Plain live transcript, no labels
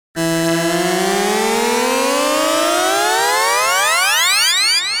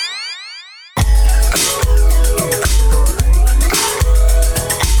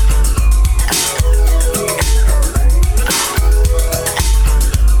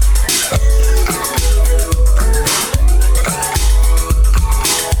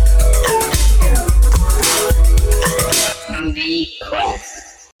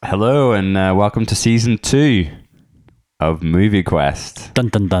Hello and welcome to season 2 of Movie Quest. Dun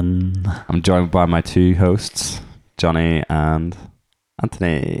dun dun. I'm joined by my two hosts, Johnny and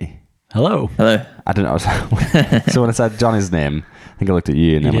Anthony. Hello. Hello. I don't know. So when I said Johnny's name, I think I looked at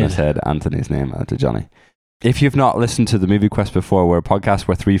you, and then when I said Anthony's name, I looked at Johnny. If you've not listened to the Movie Quest before, we're a podcast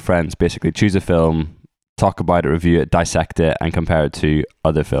where three friends basically choose a film, talk about it, review it, dissect it, and compare it to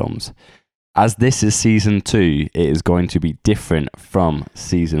other films. As this is season 2, it is going to be different from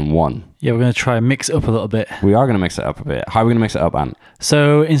season 1. Yeah, we're going to try and mix it up a little bit. We are going to mix it up a bit. How are we going to mix it up, Ant?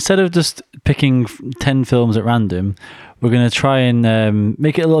 So instead of just picking 10 films at random, we're going to try and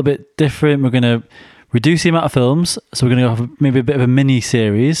make it a little bit different. We're going to reduce the amount of films. So we're going to have maybe a bit of a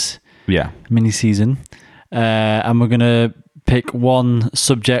mini-series. Yeah. Mini-season. And we're going to pick one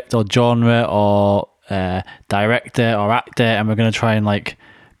subject or genre or director or actor, and we're going to try and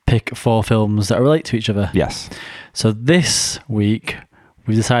pick 4 films that relate to each other. Yes. So this week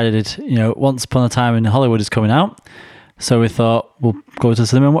we've decided, Once Upon a Time in Hollywood is coming out. So we thought we'll go to the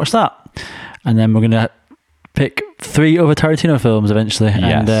cinema and watch that. And then we're going to pick 3 other Tarantino films eventually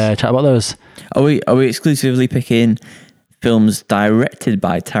and chat about those. Are we exclusively picking films directed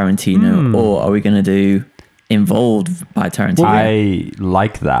by Tarantino, or are we going to do involved by Tarantino? I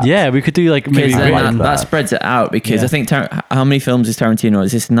like that. Yeah, we could do maybe that spreads it out because I think how many films is Tarantino?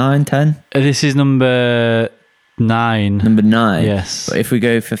 Is this 9, 10? This is number 9. Number 9. Yes. But if we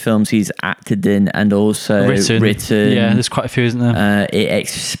go for films he's acted in and also written, yeah, there's quite a few, isn't there? It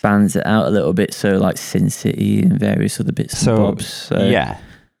expands it out a little bit. So like Sin City and various other bits and bobs. So, yeah.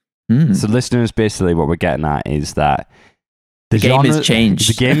 So listeners, basically what we're getting at is that the game has changed.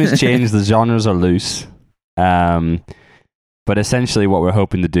 The game has changed. The genres are loose. But essentially what we're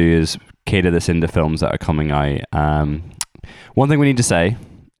hoping to do is cater this into films that are coming out. One thing we need to say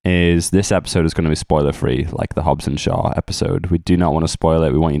is this episode is going to be spoiler free, like the Hobbs and Shaw episode. We do not want to spoil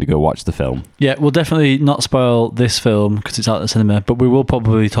it. We want you to go watch the film. Yeah, we'll definitely not spoil this film because it's out at the cinema, but we will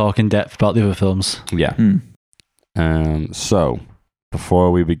probably talk in depth about the other films. Yeah. So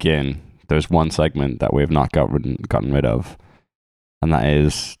before we begin, there's one segment that we have not gotten rid of, and that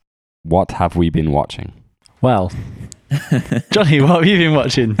is, what have we been watching? Well, Johnny, what have you been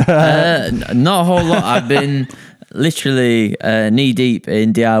watching? Not a whole lot. I've been literally knee deep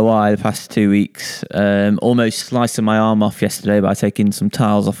in DIY the past 2 weeks. Almost slicing my arm off yesterday by taking some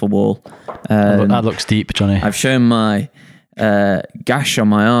tiles off a wall. That looks deep, Johnny. I've shown my gash on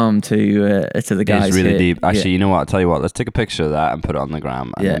my arm to the guys. It's really here. deep. Actually, you know what? I'll tell you what. Let's take a picture of that and put it on the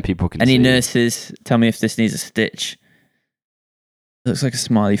gram, and then people can Any see. nurses, tell me if this needs a stitch. Looks like a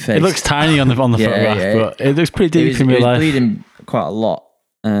smiley face. It looks tiny on the photograph, but it looks pretty deep in real life. It was bleeding quite a lot.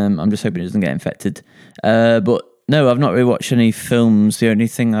 I'm just hoping it doesn't get infected. But no, I've not really watched any films. The only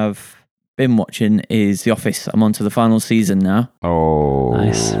thing I've been watching is The Office. I'm on to the final season now. Oh,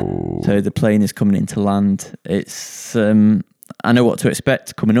 nice. So the plane is coming into land. It's I know what to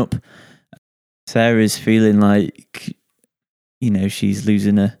expect coming up. Sarah's feeling like, she's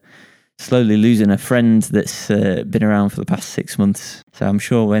slowly losing a friend that's been around for the past 6 months. So I'm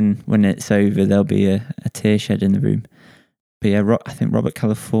sure when it's over, there'll be a tear shed in the room. But yeah, I think Robert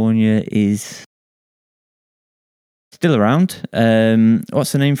California is still around.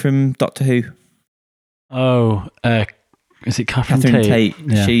 What's the name from Doctor Who? Oh, is it Catherine Tate?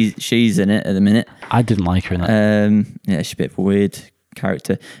 Yeah. She's in it at the minute. I didn't like her in that. Yeah, she's a bit of a weird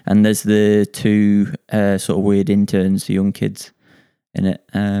character. And there's the 2 sort of weird interns, the young kids in it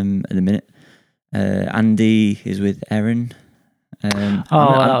at the minute. Andy is with Erin. Oh,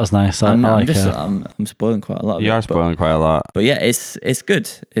 that was nice. I like her. I'm spoiling quite a lot. You are spoiling quite a lot. But yeah, it's good.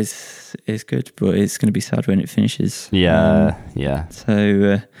 It's good, but it's going to be sad when it finishes. Yeah.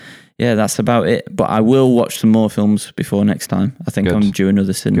 So that's about it. But I will watch some more films before next time. I think I'm due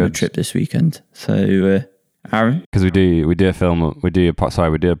another cinema trip this weekend. So Aaron, because we do a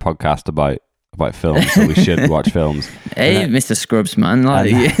podcast about films, so we should watch films. Hey, Mr. Scrubs, man!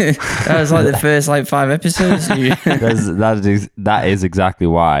 That was like the first 5 episodes. That is exactly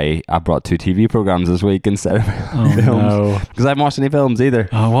why I brought 2 TV programs this week instead of films. Because I haven't watched any films either.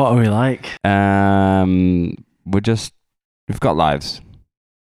 Oh, what are we like? We've got lives,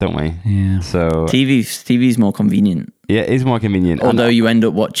 don't we? Yeah. So TV's more convenient. Yeah, it is more convenient. Although you end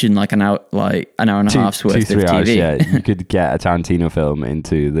up watching an hour and a half's worth of 3 hours, TV. yeah, you could get a Tarantino film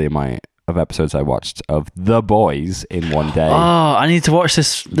into the amount of episodes I watched of The Boys in one day. Oh, I need to watch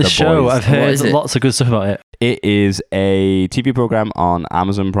this show. Boys. I've heard lots of good stuff about it. It is a TV program on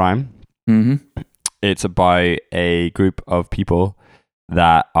Amazon Prime. Mm-hmm. It's about a group of people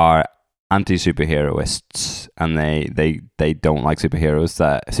that are anti-superheroists, and they don't like superheroes.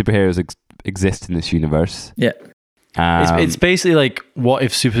 That superheroes exist in this universe. Yeah. It's basically like, what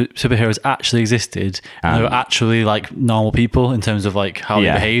if superheroes actually existed and they were actually like normal people in terms of like how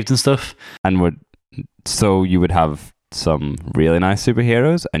they behaved and stuff. And so you would have some really nice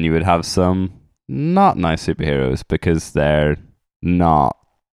superheroes and you would have some not nice superheroes because they're not.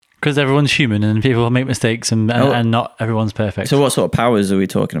 Because everyone's human and people make mistakes and not everyone's perfect. So what sort of powers are we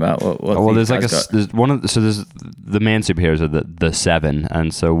talking about? What there's there's the main superheroes are the seven,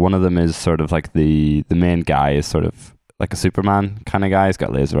 and so one of them is sort of like the main guy is sort of like a Superman kind of guy. He's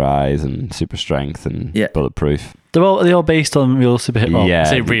got laser eyes and super strength and bulletproof. They're all based on real superheroes. Well, I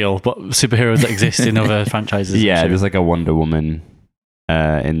say real, but superheroes that exist in other franchises. Yeah, there's like a Wonder Woman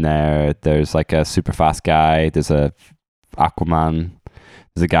in there. There's like a super fast guy. There's a Aquaman.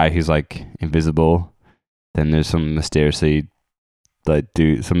 There's a guy who's like invisible. Then there's some mysterious dude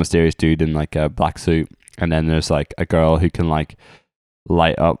in like a black suit. And then there's like a girl who can like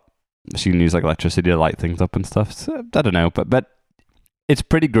light up. She can use like electricity to light things up and stuff. So, I don't know, but it's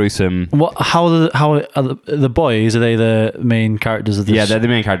pretty gruesome. How are the boys? Are they the main characters of this? Yeah, they're the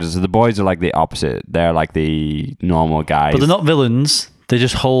main characters. So the boys are like the opposite. They're like the normal guys. But they're not villains. They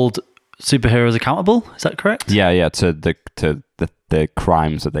just hold superheroes accountable. Is that correct? Yeah. To the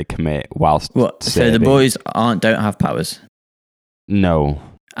crimes that they commit whilst. What? So the boys don't have powers? No.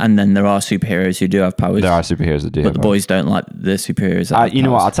 And then there are superheroes who do have powers. There are superheroes that do. But the boys don't like the superheroes. That you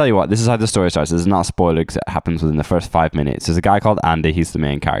know what? I'll tell you what. This is how the story starts. This is not a spoiler because it happens within the first 5 minutes. There's a guy called Andy. He's the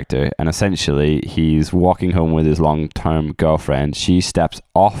main character, and essentially he's walking home with his long-term girlfriend. She steps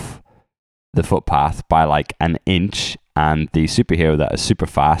off the footpath by like an inch, and the superhero that is super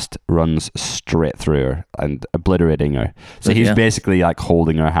fast runs straight through her and obliterating her. So he's basically like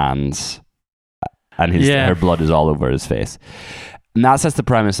holding her hands, and her blood is all over his face. And that's the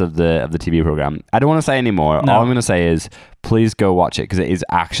premise of the TV program. I don't want to say any more. No. All I'm going to say is, please go watch it because it is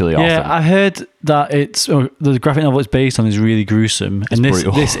actually awesome. Yeah, I heard that the graphic novel it's based on is really gruesome, and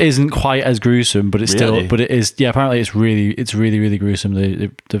this isn't quite as gruesome, but it's still. But it is. Yeah, apparently it's really gruesome.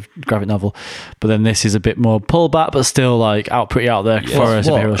 The graphic novel, but then this is a bit more pulled back, but still like pretty out there for a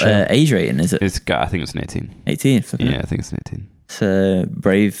superhero show. Age rating is it? I think it's an 18. 18. Yeah, I think it's an 18. It's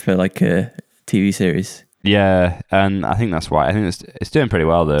brave for like a TV series. Yeah, and I think that's why. I think it's doing pretty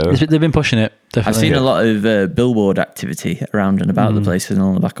well though. They've been pushing it. Definitely. I've seen a lot of billboard activity around and about the place and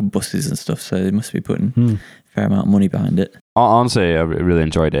on the back of buses and stuff. So they must be putting a fair amount of money behind it. Honestly, I really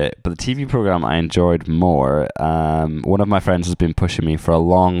enjoyed it. But the TV program I enjoyed more. One of my friends has been pushing me for a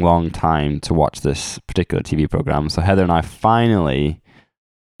long, long time to watch this particular TV program. So Heather and I finally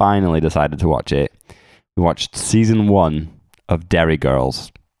decided to watch it. We watched season 1 of Derry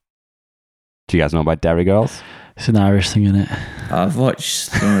Girls. Do you guys know about Derry Girls? It's an Irish thing, isn't it? I've watched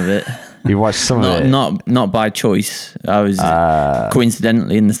some of it. You watched some of it? Not by choice. I was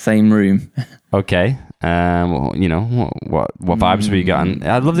coincidentally in the same room. Okay. You know what vibes were you getting?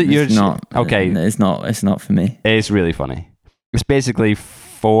 I love that you're not okay. It's not for me. It's really funny. It's basically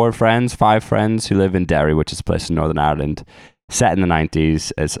 5 friends who live in Derry, which is a place in Northern Ireland, set in the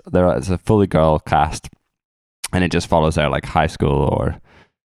 90s. It's a fully girl cast, and it just follows their like high school or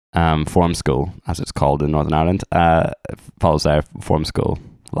form school, as it's called in Northern Ireland. Follows their form school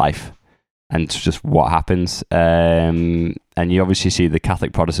life and just what happens. And you obviously see the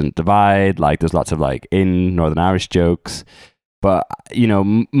Catholic Protestant divide. Like there's lots of like in Northern Irish jokes, but you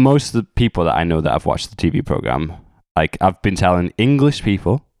know, most of the people that I know that have watched the TV program, like I've been telling English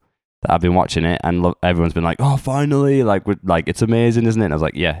people that I've been watching it, and everyone's been like, "Oh, finally!" Like it's amazing, isn't it? And I was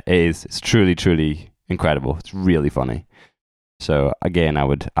like, "Yeah, it is. It's truly, truly incredible. It's really funny." So again, I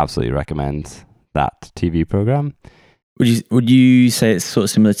would absolutely recommend that TV program. Would you say it's sort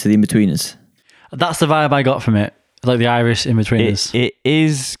of similar to The In-Betweeners? That's the vibe I got from it, like the Irish In-Betweeners. It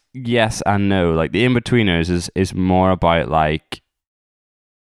is yes and no. Like the In-Betweeners is more about like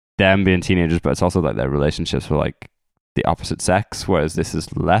them being teenagers, but it's also like their relationships with like the opposite sex, whereas this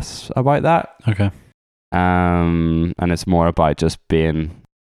is less about that. Okay. And it's more about just being.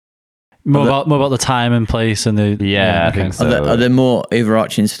 More about the time and place and the I think so. Are there more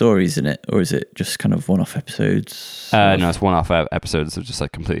overarching stories in it, or is it just kind of one-off episodes? No, it's one-off episodes of just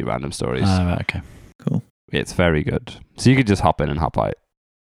like completely random stories. Right, okay, cool. It's very good. So you could just hop in and hop out.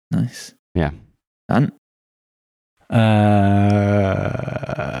 Nice. Yeah. And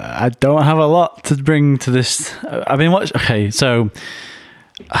I don't have a lot to bring to this. I've been watching. Okay, so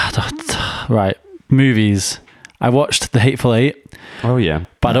right, movies. I watched The Hateful Eight. Oh yeah,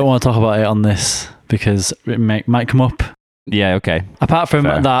 but I don't want to talk about it on this because it might come up. Yeah, okay. Apart from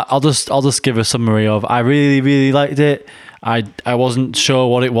that, I'll just give a summary of. I really, really liked it. I wasn't sure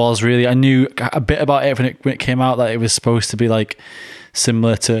what it was really. I knew a bit about it when it came out, that it was supposed to be like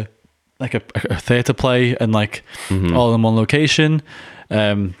similar to like a theatre play and like all in one location.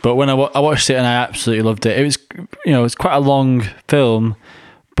 But when I watched it and I absolutely loved it. It was, it's quite a long film,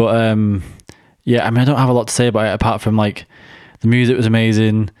 but yeah, I mean, I don't have a lot to say about it apart from like the music was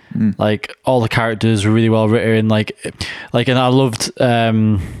amazing. Like all the characters were really well written. Like, and I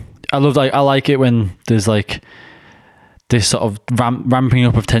like it when there's like this sort of ramping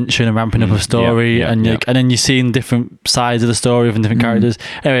up of tension and ramping up of story, and then you're seeing different sides of the story from different characters.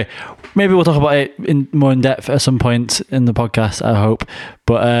 Anyway, maybe we'll talk about it more in depth at some point in the podcast, I hope.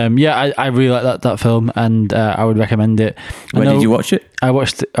 But I really like that film, and I would recommend it. Where did you watch it? I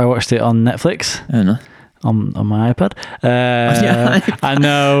watched it on Netflix. Oh no. On my iPad. I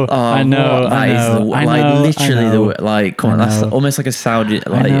know. That's almost like a Saudi,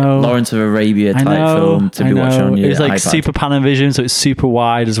 Lawrence of Arabia type film to be watching on your It's like iPad. super Panavision, so it's super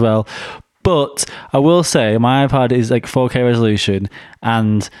wide as well. But I will say my iPad is like 4K resolution,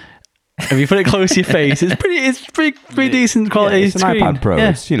 and if you put it close to your face, it's pretty decent quality it's screen. an iPad Pro. Yeah.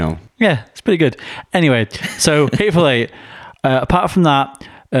 It's, Yeah, it's pretty good. Anyway, so Hateful Eight. Apart from that,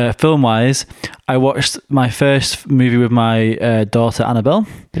 film-wise, I watched my first movie with my daughter Annabelle.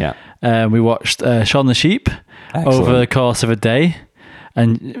 Yeah. We watched Shaun the Sheep. Excellent. Over the course of a day,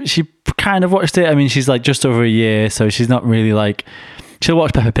 and she kind of watched it. I mean, she's like just over a year, so she's not really like, she'll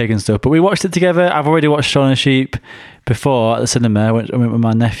watch Peppa Pig and stuff, but we watched it together. I've already watched Shaun the Sheep before at the cinema. I went with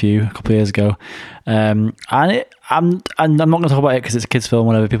my nephew a couple of years ago, and I'm not going to talk about it because it's a kids' film.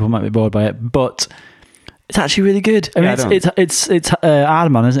 Whatever, people might be bored by it, but it's actually really good. I mean, it's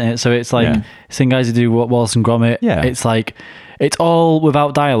Aardman, isn't it? So it's like same guys who do Wallace and Gromit. Yeah, it's like it's all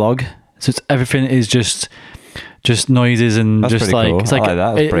without dialogue, so everything is just noises and that's just like cool. it's like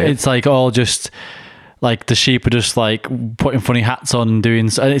it's like all just like the sheep are just like putting funny hats on and doing,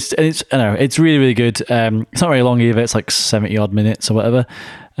 and it's I know it's really, really good. It's not very long either. It's like 70 odd minutes or whatever.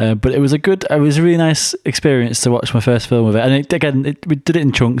 But it was a really nice experience to watch my first film with it. And we did it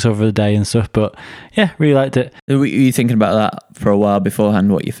in chunks over the day and stuff, but yeah, really liked it. Were you thinking about that for a while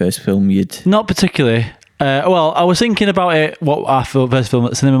beforehand, what your first film you'd... Not particularly. Well, I was thinking about it, what our first film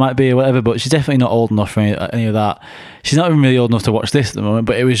at the cinema might be or whatever, but she's definitely not old enough for any of that. She's not even really old enough to watch this at the moment,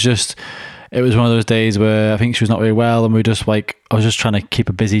 but it was one of those days where I think she was not very well, and I was just trying to keep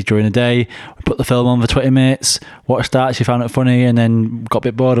her busy during the day. We put the film on for 20 minutes, watched that, she found it funny, and then got a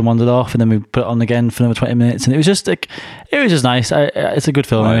bit bored and wandered off, and then we put it on again for another 20 minutes, and it was just nice. It's a good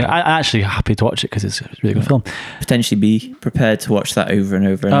film. Right. I'm actually happy to watch it because it's a really good film. Potentially be prepared to watch that over and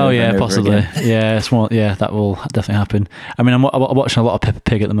over and over. Yeah, and possibly. Over again. Yeah, it's more. Yeah, that will definitely happen. I mean, I'm watching a lot of Peppa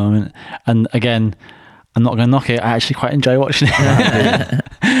Pig at the moment, and again, I'm not going to knock it. I actually quite enjoy watching it.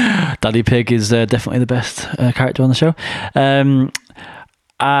 Daddy Pig is definitely the best character on the show.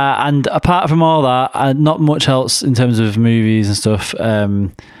 And apart from all that, not much else in terms of movies and stuff.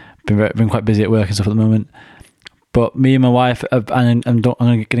 Been quite busy at work and stuff at the moment. But me and my wife, and I'm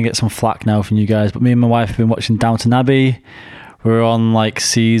going to get some flack now from you guys, but me and my wife have been watching Downton Abbey. We're on like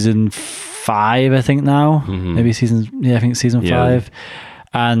season 5, I think now. Mm-hmm. Maybe season 5.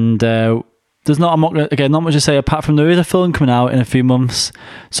 And there's not much to say apart from there is a film coming out in a few months,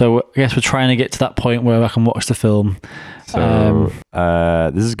 so I guess we're trying to get to that point where I can watch the film. So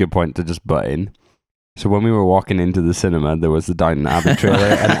this is a good point to just butt in. So when we were walking into the cinema, there was the Downton Abbey trailer,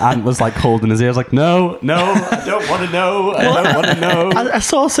 and Ant was like holding his ears, like, no, I don't want to know. I don't want to know. I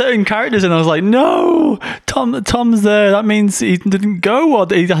saw certain characters, and I was like, no, Tom's there. That means he didn't go, or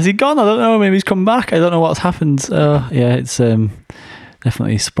has he gone? I don't know. Maybe he's come back. I don't know what's happened. Yeah, it's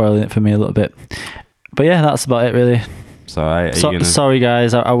definitely spoiling it for me a little bit, but yeah, that's about it really. Sorry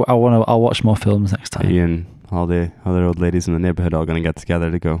guys, I'll watch more films next time. Ian, all the other old ladies in the neighbourhood are going to get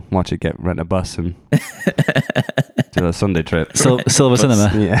together to go watch it, rent a bus and do a Sunday trip. Silver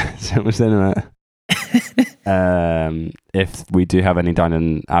Cinema. Yeah, Silver Cinema. If we do have any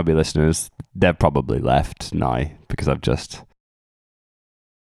Downton Abbey listeners, they've probably left now because I've just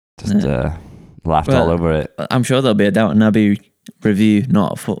laughed all over it. I'm sure there'll be a Downton Abbey review,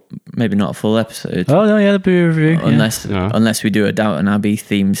 maybe not a full episode. Oh no, yeah, there'll be a review. Unless we do a Downton Abbey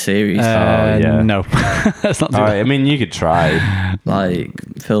themed series. No, that's not. I mean, you could try like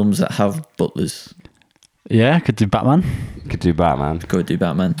films that have butlers. Yeah, could do Batman. Could do Batman.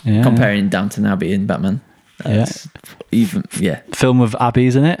 Yeah. Comparing Downton Abbey and Batman. Film with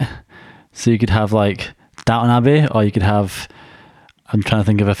abbeys in it. So you could have like Downton Abbey, or you could have. I'm trying to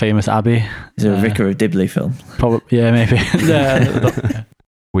think of a famous abbey. Is there a Vicar of Dibley film? Probably, yeah, maybe.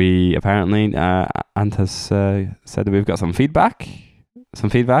 We apparently, Ant has said that we've got some feedback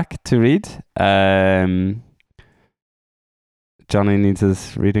to read. Johnny needs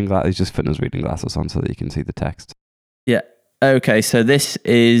his reading glasses. He's just putting his reading glasses on so that you can see the text. Yeah. Okay, so this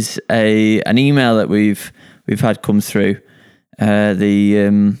is an email that we've had come through.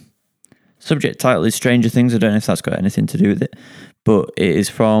 The subject title is Stranger Things. I don't know if that's got anything to do with it, but it is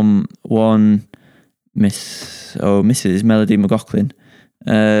from one Mrs. Melody McLaughlin.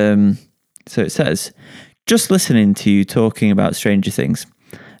 So it says, just listening to you talking about Stranger Things,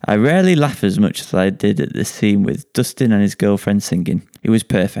 I rarely laugh as much as I did at this scene with Dustin and his girlfriend singing. It was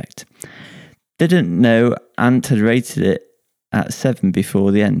perfect. Didn't know Ant had rated it at 7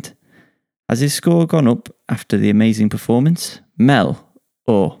 before the end. Has his score gone up after the amazing performance? Mel,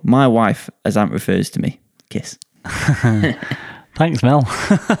 or my wife, as Ant refers to me. Kiss. Thanks, Mel.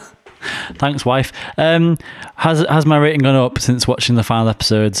 Thanks, wife. Has my rating gone up since watching the final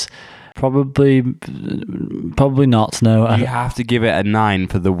episodes? Probably not. No. You have to give it a 9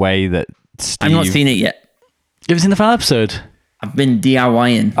 for the way that Steve... I've not seen it yet. You ever seen the final episode? I've been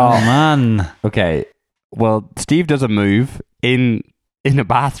DIYing. Oh man. Okay. Well, Steve does a move in a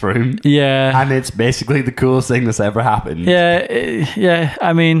bathroom. Yeah. And it's basically the coolest thing that's ever happened. Yeah.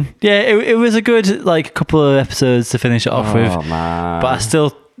 I mean, yeah, it was a good couple of episodes to finish it off with. Oh man. But I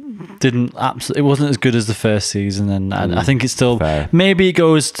still didn't it wasn't as good as the first season, and I think it's still fair. Maybe it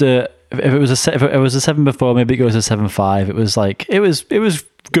goes to if it was a 7 before, maybe it goes to 7.5. It was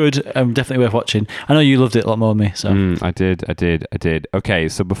good. Definitely worth watching. I know you loved it a lot more than me. So I did. Okay,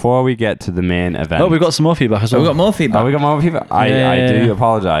 so before we get to the main event, we've got some more feedback as well. We got more feedback. I do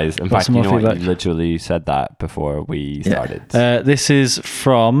apologise. In fact, you know feedback. what? You literally said that before we started. This is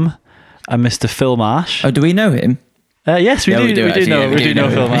from a Mr. Phil Marsh. Oh, do we know him? Yes, we do. We do know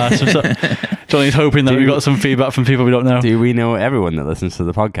Phil Marsh. Johnny's hoping that we got some feedback from people we don't know. Do we know everyone that listens to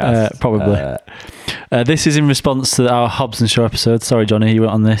the podcast? Probably. This is in response to our Hobbs and Shaw episode. Sorry, Johnny, you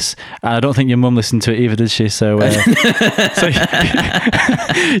went on this. I don't think your mum listened to it either, did she? So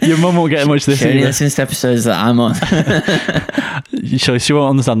your mum won't get much of this She only either. listens to episodes that I'm on. She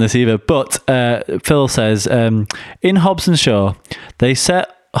won't understand this either. But Phil says, in Hobbs and Shaw, they set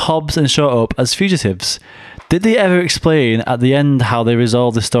Hobbs and Shaw up as fugitives. Did they ever explain at the end how they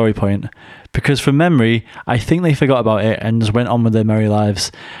resolved the story point? Because from memory, I think they forgot about it and just went on with their merry lives.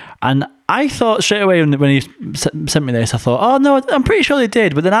 And I thought straight away when he sent me this, I thought, oh no, I'm pretty sure they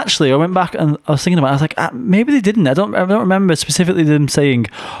did. But then actually I went back and I was thinking about it. I was like, maybe they didn't. I don't remember specifically them saying,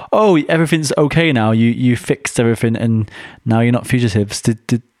 oh, everything's okay now. You fixed everything and now you're not fugitives.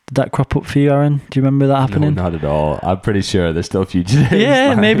 Did that crop up for you, Aaron? Do you remember that happening? No, not at all. I'm pretty sure they're still fugitives.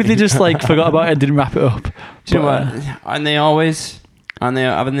 Yeah, maybe they just forgot about it and didn't wrap it up. Do you know what? Haven't they always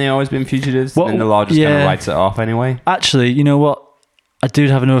been fugitives? And the law just kind of writes it off anyway? Actually, you know what? I do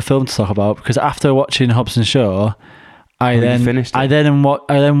have another film to talk about because after watching Hobbs and Shaw, I then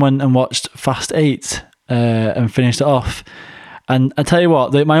went and watched Fast 8 and finished it off. And I tell you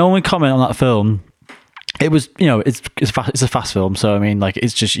what, my only comment on that film, it was, it's a fast film, so I mean,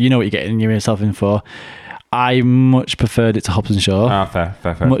 it's just, you know what you're getting yourself in for. I much preferred it to Hobbs and Shaw. Fair.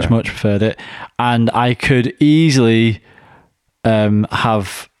 Much preferred it, and I could easily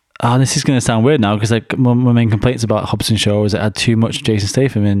have. Oh, this is going to sound weird now because my main complaints about Hobbs and Shaw was it had too much Jason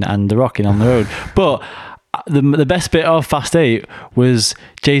Statham in and The Rock in on the road. But the best bit of Fast 8 was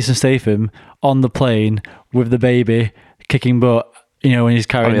Jason Statham on the plane with the baby kicking butt. When he's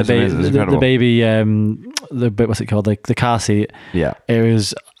carrying the baby, what's it called? The car seat. Yeah. It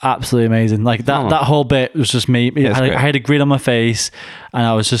was absolutely amazing. That whole bit was just me. I had a grin on my face and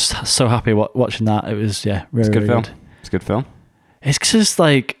I was just so happy watching that. It was, really, it's a good really film. good. It's a good film. It's just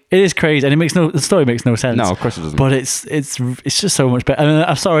it is crazy and the story makes no sense. No, of course it doesn't. But it's just so much better. I mean,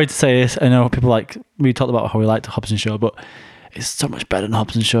 I'm sorry to say this. I know people we talked about how we liked Hobbs and Shaw, but it's so much better than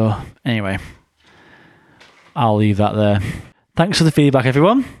Hobbs and Shaw. Anyway, I'll leave that there. Thanks for the feedback,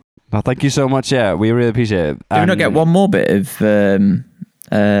 everyone. Well, thank you so much. Yeah, we really appreciate it. Did we not get one more bit of an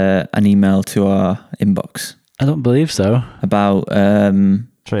email to our inbox? I don't believe so. About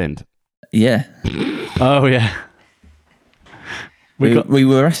Trained. Yeah. Oh yeah. We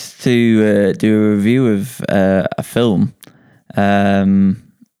were asked to do a review of a film. It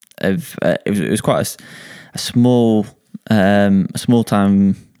was quite a small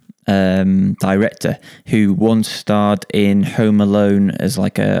time director who once starred in Home Alone as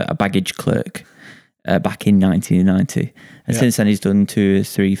a baggage clerk back in 1990, and since then he's done 2 or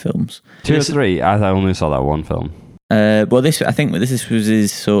 3 films. 2 or 3? I only saw that one film. I think this was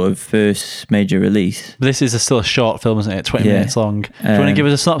his sort of first major release. This is still a short film, isn't it? 20 minutes long. Do you want to give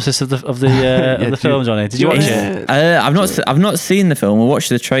us a synopsis of the film, Johnny? Did you watch it? I've not seen the film. I watched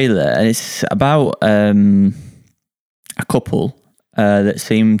the trailer, and it's about a couple that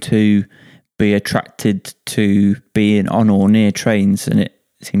seem to be attracted to being on or near trains, and it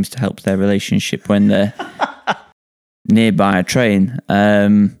seems to help their relationship when they're nearby a train.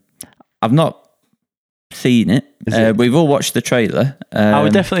 I've not seen it. We've all watched the trailer. I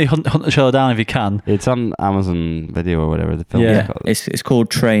would definitely hunt the trailer down if you can. It's on Amazon Video or whatever the film is called. It's called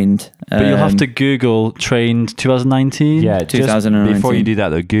Trained. But you'll have to Google Trained 2019. Yeah, 2019. Before you do that,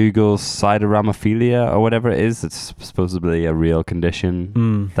 though, Google sideramophilia or whatever it is. It's supposedly a real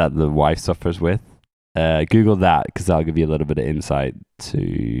condition that the wife suffers with. Google that because that'll give you a little bit of insight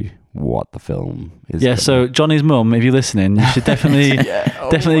to what the film is. Yeah, so Johnny's mum, if you're listening, you should definitely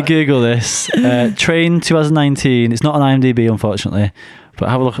Google this. Train 2019. It's not on IMDb, unfortunately, but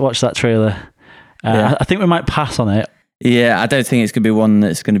have a look, watch that trailer. I think we might pass on it. Yeah, I don't think it's going to be one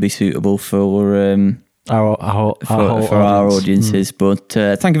that's going to be suitable for our audiences. But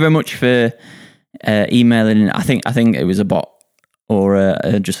thank you very much for emailing. I think it was a bot. Or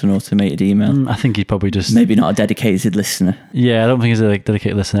just an automated email. I think he's probably just... Maybe not a dedicated listener. Yeah, I don't think he's a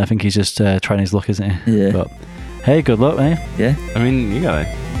dedicated listener. I think he's just trying his luck, isn't he? Yeah. But, hey, good luck, mate. Yeah. I mean, you gotta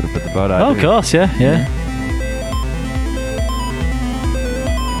put the boat out. Oh, of course, yeah.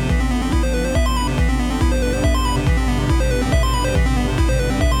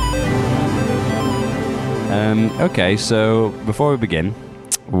 Okay, so before we begin,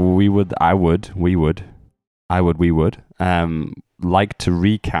 we would like to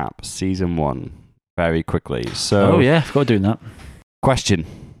recap season 1 very quickly. So, I forgot doing that. Question: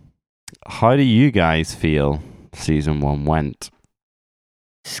 how do you guys feel season 1 went?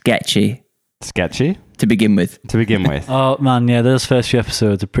 Sketchy. To begin with. Oh man, yeah, those first few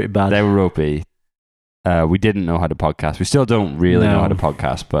episodes are pretty bad. They were ropey. We didn't know how to podcast. We still don't really know how to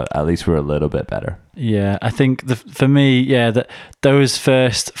podcast, but at least we're a little bit better. Yeah, I think for me, those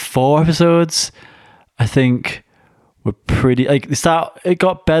first 4 episodes, I think were pretty it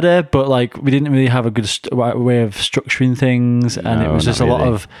got better, but like we didn't really have a good way of structuring things, and it was just a lot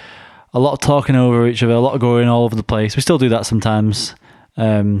of talking over each other, a lot of going all over the place. We still do that sometimes,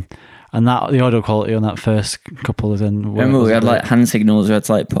 and that the audio quality on that first couple of then. Remember, we had like hand signals. We had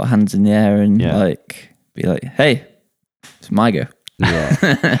to like put hands in the air and like be like, "Hey, it's my go."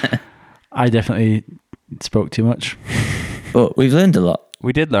 Yeah, I definitely spoke too much, but we've learned a lot.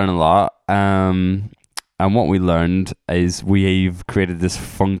 We did learn a lot. And what we learned is we've created this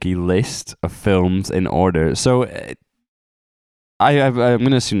funky list of films in order. So I'm going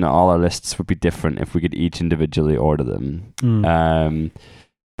to assume that all our lists would be different if we could each individually order them.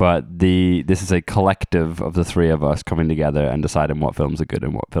 But this is a collective of the three of us coming together and deciding what films are good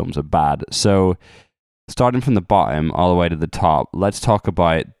and what films are bad. So starting from the bottom all the way to the top, let's talk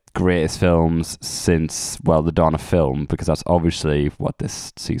about greatest films since the dawn of film, because that's obviously what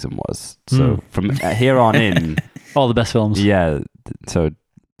this season was. So from here on in, all the best films. Yeah. So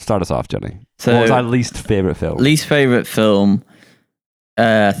start us off, Johnny. So what was our least favorite film? Least favorite film,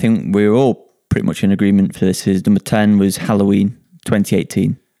 I think we're all pretty much in agreement for this. Is number 10 was Halloween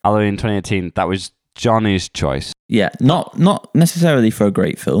 2018. Halloween 2018. That was Johnny's choice. Yeah, not necessarily for a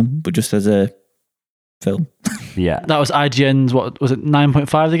great film, but just as a film. Yeah. That was IGN's, what was it,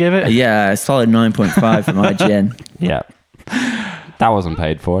 9.5 they gave it? Yeah, a solid 9.5 from IGN. Yeah. That wasn't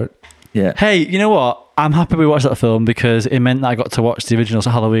paid for it. Yeah. Hey, you know what? I'm happy we watched that film because it meant that I got to watch the original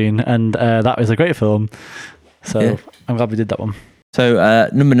Halloween, and that was a great film. So I'm glad we did that one. So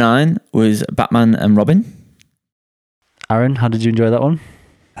number 9 was Batman and Robin. Aaron, how did you enjoy that one?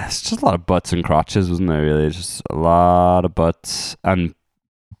 It's just a lot of butts and crotches, wasn't there, really? Just a lot of butts and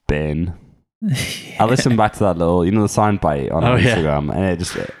Bane. I listened back to that little, the soundbite on Instagram, and it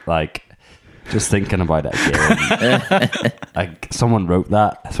just thinking about it again. Like someone wrote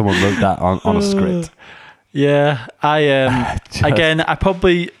that on a script. Yeah,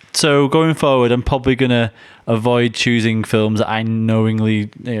 so going forward, I'm probably gonna avoid choosing films that I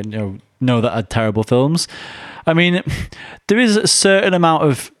knowingly know that are terrible films. I mean, there is a certain amount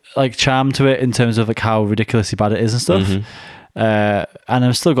of like charm to it in terms of like how ridiculously bad it is and stuff. Mm-hmm. And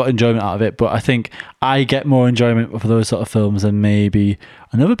I've still got enjoyment out of it, but I think I get more enjoyment for those sort of films than maybe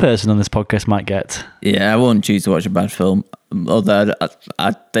another person on this podcast might get. Yeah, I wouldn't choose to watch a bad film, although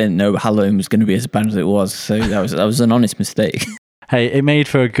I didn't know Halloween was going to be as bad as it was, so that was an honest mistake. Hey, it made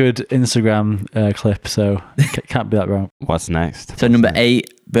for a good Instagram clip, so can't be that wrong. What's next? So number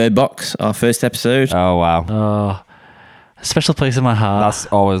 8, Bird Box, our first episode. Oh, wow. Oh, a special place in my heart. That's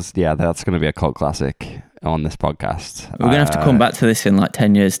always, that's going to be a cult classic on this podcast. We're going to have to come back to this in like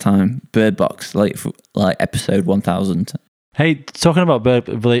 10 years' time. Bird Box, like episode 1000. Hey, talking about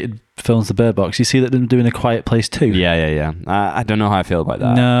bird-related films, the Bird Box, you see that they're doing A Quiet Place too? Yeah. I don't know how I feel about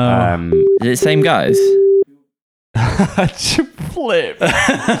that. No. Is it the same guys? Flip.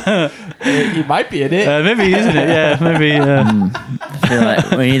 He might be in it. Maybe he is in it. Yeah, maybe. I feel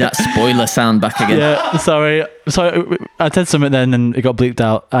like we need that spoiler sound back again. Yeah, sorry. I said something then, and it got bleeped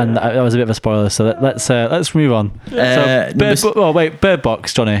out, and that was a bit of a spoiler. So let's move on. Bird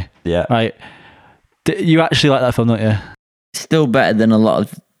Box, Johnny. Yeah. Right. You actually like that film, don't you? Still better than a lot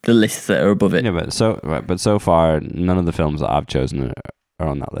of the lists that are above it. Yeah, but so far, none of the films that I've chosen are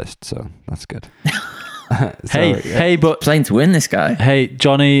on that list, so that's good. But playing to win this guy. Hey,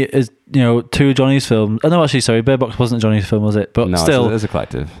 Johnny is, two of Johnny's films. Oh no, actually, sorry, Bird Box wasn't Johnny's film, was it? But no, still, it's a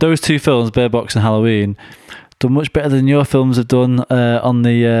collective. Those two films, Bird Box and Halloween, done much better than your films have done on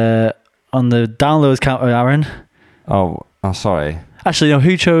the downloads counter, Aaron. Oh, sorry. Actually,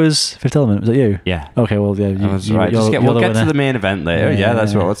 who chose Fifth Element? Was it you? Yeah. Okay, well, yeah, I was right. We'll get to the main event later. Yeah,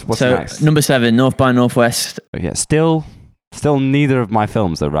 that's what's so, next. Number 7, North by Northwest. Yeah, still neither of my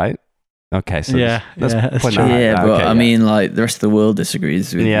films are right. Okay, so let's point that out. Yeah, but okay, I mean, like, the rest of the world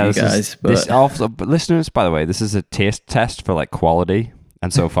disagrees with you guys. But listeners, by the way, this is a taste test for like quality,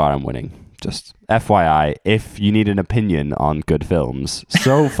 and so far I'm winning. Just FYI, if you need an opinion on good films,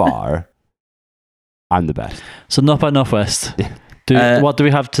 so far I'm the best. So North by Northwest. What do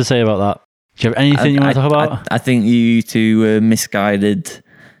we have to say about that? Do you have anything you want to talk about? I think you two were misguided.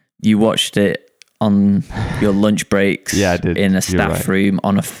 You watched it on your lunch breaks. Yeah, I did. In a staff room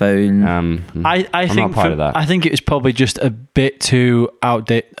on a phone. I think not part of that. I think it was probably just a bit too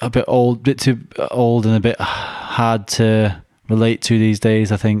outdated, a bit too old, and a bit hard to relate to these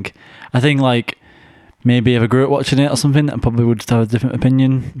days. I think like maybe if I grew up watching it or something, I probably would have a different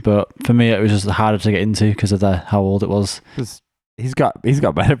opinion. But for me, it was just harder to get into because of how old it was. He's got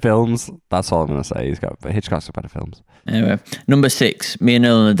better films. That's all I'm gonna say. Hitchcock's got better films. Anyway, number 6, Me and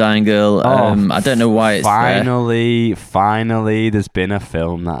Earl and the Dying Girl. I don't know why it's finally, there's been a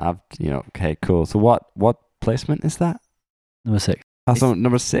film that I've Okay, cool. So what placement is that? Number 6. That's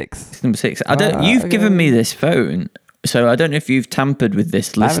number 6. It's number 6. You've given me this phone, so I don't know if you've tampered with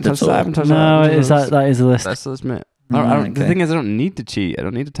this list at all. I haven't touched no, that is a list. Let's admit. The thing is, I don't need to cheat. I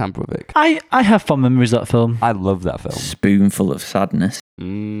don't need to tamper with it. I have fond memories of that film. I love that film. Spoonful of sadness.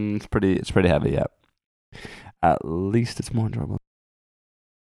 It's pretty heavy, yeah. At least it's more enjoyable.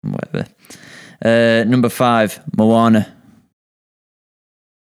 Whatever. Number 5, Moana.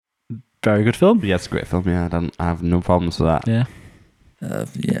 Very good film. Yeah, it's a great film. Yeah, I have no problems with that. Yeah.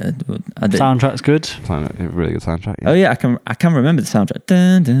 Soundtrack's good. Really good soundtrack. Yeah. Oh yeah, I can remember the soundtrack.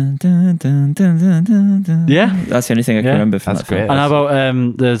 Dun, dun, dun, dun, dun, dun, dun. Yeah, that's the only thing I can remember from that film. And how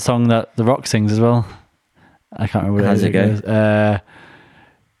about the song that The Rock sings as well? I can't remember. How does it go?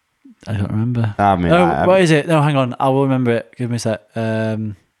 I don't remember. What is it? No, hang on. I will remember it. Give me a sec.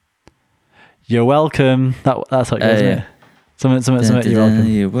 You're welcome. That's what it goes, isn't it? Something. You're welcome.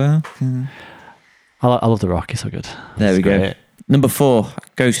 You're welcome. I love The Rock. He's so good. There we go. Number 4,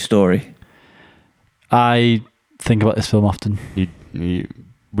 Ghost Story. I think about this film often. We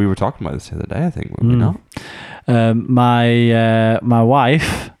were talking about this the other day, I think, were we not? My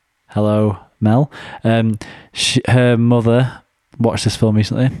wife, hello, Mel, her mother watched this film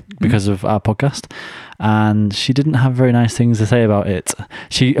recently because of our podcast, and she didn't have very nice things to say about it.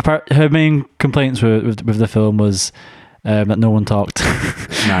 Her main complaints with the film was that no one talked.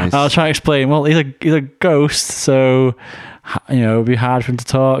 Nice. I'll try to explain. Well, he's a ghost, so it'd be hard for him to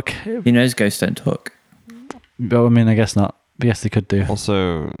talk. He knows ghosts don't talk. But I mean, I guess not. But yes, they could do.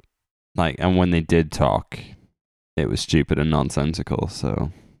 Also, and when they did talk, it was stupid and nonsensical.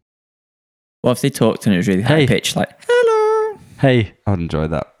 So, well, if they talked and it was really high pitched, like hello, hey, I would enjoy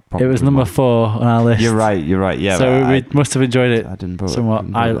that. It was number 4 on our list. You're right. Yeah. So we must have enjoyed it. I didn't somewhat.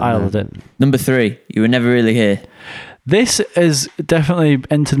 I loved it. Number 3, You Were Never Really Here. This has definitely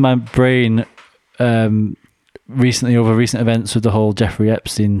entered my brain recently over recent events with the whole Jeffrey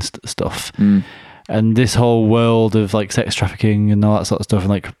Epstein stuff, and this whole world of like sex trafficking and all that sort of stuff, and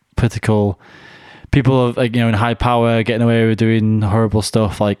like political people of in high power getting away with doing horrible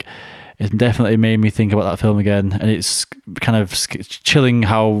stuff. Like, it definitely made me think about that film again, and it's kind of chilling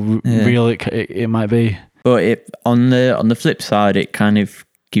how real it might be. But on the flip side, it kind of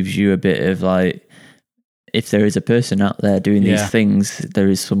gives you a bit of like, if there is a person out there doing these things, there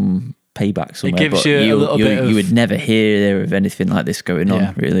is some payback somewhere. It gives you a little bit of... You would never hear of anything like this going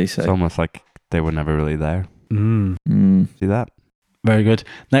on, really. So it's almost like they were never really there. See that? Very good.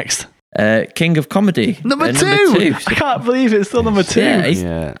 Next. King of Comedy. Number 2! I can't believe it's still number 2.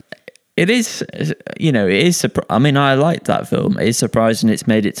 Yeah. It is, it is. I mean, I liked that film. It is surprising it's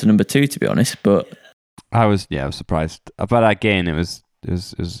made it to number 2, to be honest. But I was surprised. But again, it was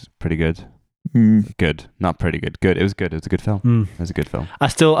pretty good. Good, not pretty good. Good. It was good. It was a good film. It was a good film.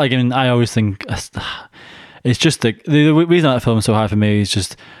 I always think it's just the reason that film is so high for me is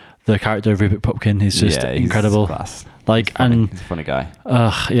just the character of Rupert Pupkin. He's just incredible. Class. Like, he's a funny guy.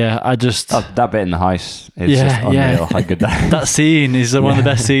 I just that bit in the house is just unreal. How good that scene is one of the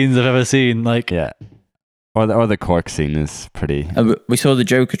best scenes I've ever seen. Like, or the cork scene is pretty. We saw the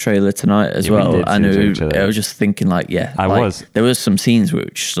Joker trailer tonight as well, and I was just thinking, like, there was some scenes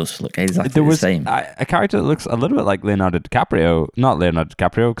which just look exactly the same. A character that looks a little bit like Leonardo DiCaprio, not Leonardo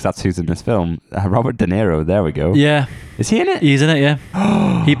DiCaprio because that's who's in this film. Robert De Niro. There we go. Yeah, is he in it? He's in it.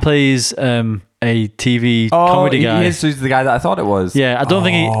 Yeah, he plays a TV comedy guy. He's the guy that I thought it was. Yeah, I don't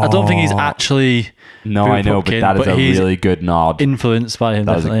think he's actually. No, I know, Pupkin, but that is a really good nod. Influenced by him.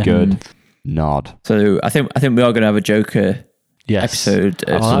 That definitely. was a good nod. So I think we are going to have a Joker episode.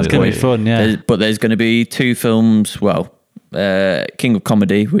 That's going to be fun. Yeah, but there's going to be 2 films. Well, King of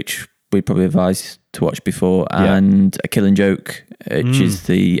Comedy, which we'd probably advise to watch before, and A Killing Joke, which is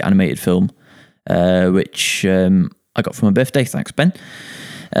the animated film, which I got for my birthday. Thanks, Ben.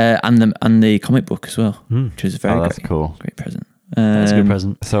 And the comic book as well, which is very cool. Great present. That's a good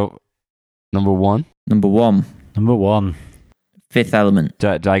present. So, number one. Fifth Element. Do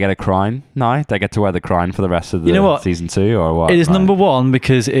I get a crown now? Do I get to wear the crown for the rest of the season 2 or what? It is number 1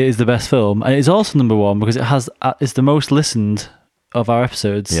 because it is the best film, and it's also number 1 because it's the most listened of our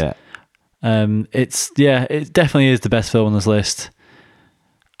episodes. Yeah. It definitely is the best film on this list.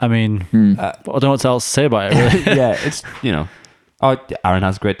 I mean, I don't know what else to say about it. Really. Yeah, it's Aaron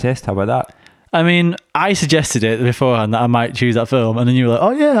has great taste. How about that? I mean, I suggested it beforehand that I might choose that film, and then you were like,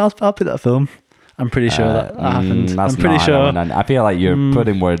 "Oh yeah, I'll pick that film." I'm pretty sure that happened. I'm pretty sure. I feel like you're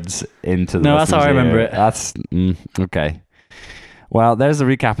putting words into the. No, that's how I remember it. That's okay. Well, there's the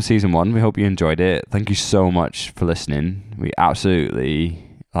recap of season 1. We hope you enjoyed it. Thank you so much for listening. We absolutely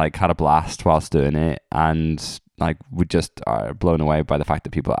had a blast whilst doing it, and we just are blown away by the fact that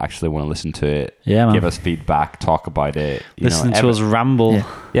people actually want to listen to it. Yeah, man. Give us feedback, talk about it. Listen to us ramble.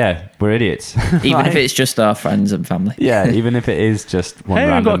 Yeah, we're idiots. Even if it's just our friends and family. Yeah, even if it is just one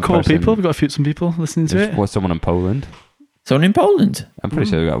random we've got a couple person. people. We've got some people listening to it. Was someone in Poland? Someone in Poland? I'm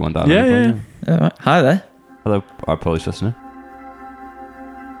pretty sure we got one down Yeah. All right. Hi there. Hello, our Polish listener.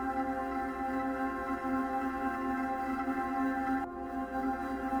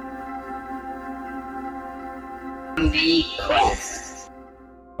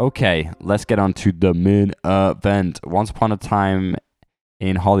 Okay, let's get on to the main event. Once Upon a Time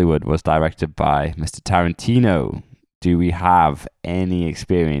in Hollywood was directed by Mr. Tarantino. Do we have any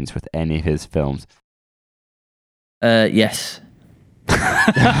experience with any of his films? Yes. Very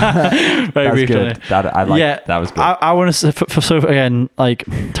That's briefly. good. That was good. I want to say, so again,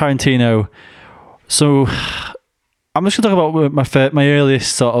 Tarantino. So I'm just going to talk about my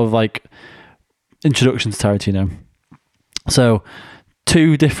earliest sort of introduction to Tarantino. So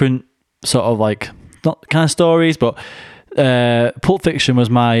 2 different sort of not kind of stories, but Pulp Fiction was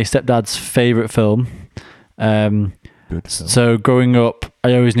my stepdad's favourite film. Good film. So growing up,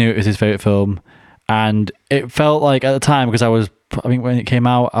 I always knew it was his favourite film, and it felt like at the time, because I think when it came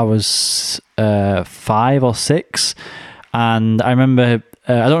out, I was 5 or 6, and I remember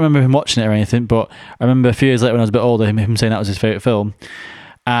I don't remember him watching it or anything, but I remember a few years later when I was a bit older, him saying that was his favourite film.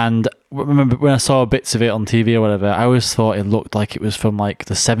 And I remember when I saw bits of it on TV or whatever, I always thought it looked like it was from the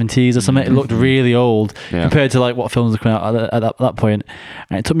 70s or something. It looked really old compared to what films were coming out at that point.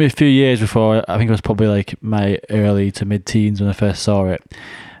 And it took me a few years before, I think it was probably my early to mid-teens when I first saw it.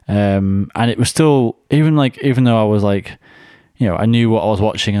 And it was still, even though I was I knew what I was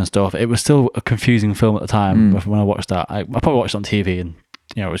watching and stuff, it was still a confusing film at the time when I watched that. I probably watched it on TV and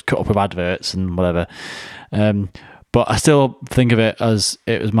it was cut up with adverts and whatever. But I still think of it as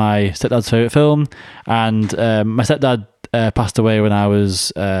it was my stepdad's favourite film. And my stepdad passed away when I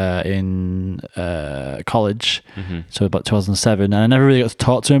was in college, so about 2007. And I never really got to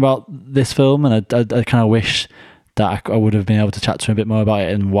talk to him about this film. And I kind of wish that I would have been able to chat to him a bit more about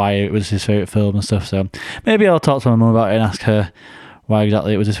it and why it was his favourite film and stuff. So maybe I'll talk to my mum about it and ask her why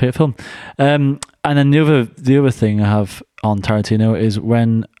exactly it was his favourite film. And then the other thing I have on Tarantino is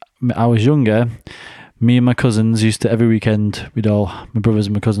when I was younger, me and my cousins used to, every weekend, my brothers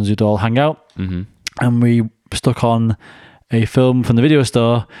and my cousins would all hang out, and we stuck on a film from the video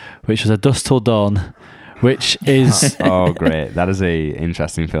store, which was A Dusk Till Dawn, which is... Oh, great. That is a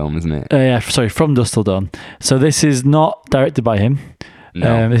interesting film, isn't it? From Dusk Till Dawn. So this is not directed by him.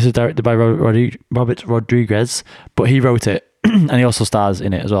 No. This is directed by Robert Rodriguez, but he wrote it, and he also stars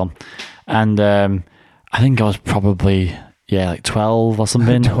in it as well. And I think I was probably, 12 or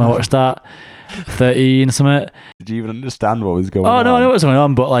something when I watched that. 13 or something. Did you even understand what was going on? Oh, no, I know what was going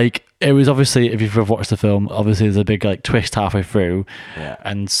on, but it was obviously, if you've watched the film, obviously there's a big like twist halfway through. Yeah.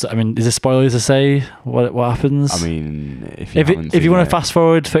 And so, I mean, is it spoilers to say what happens? I mean, if you want to fast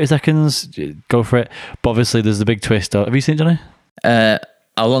forward 30 seconds, go for it. But obviously there's a big twist. Have you seen it, Johnny?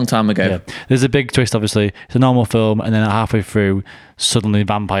 A long time ago. Yeah. There's a big twist, obviously. It's a normal film, and then halfway through, suddenly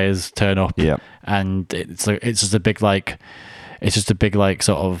vampires turn up. Yeah. And it's just a big like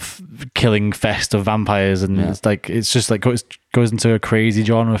sort of killing fest of vampires, and it's just like goes into a crazy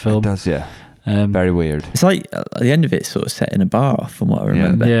genre film. It does, yeah. Very weird. It's like at the end of it, sort of set in a bar, from what I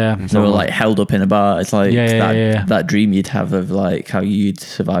remember. Yeah. They were like held up in a bar. It's like that dream you'd have of like how you'd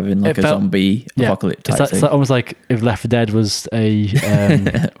survive in like a zombie apocalypse type thing. It's almost like if Left 4 Dead was a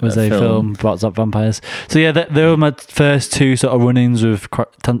film about vampires. So yeah, they were my first two sort of run-ins with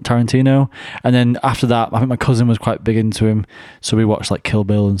Tarantino, and then after that, I think my cousin was quite big into him, so we watched like Kill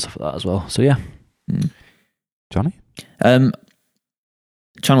Bill and stuff like that as well. So yeah. Johnny?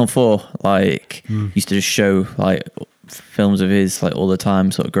 Channel 4 used to just show like films of his like all the time,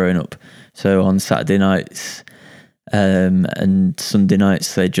 sort of growing up. So on Saturday nights and Sunday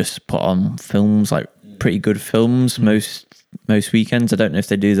nights, they just put on films, like pretty good films most weekends. I don't know if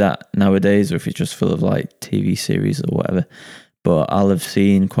they do that nowadays or if it's just full of like TV series or whatever. But I'll have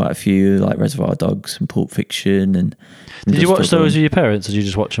seen quite a few, like Reservoir Dogs and Pulp Fiction. And did you watch those with your parents, or did you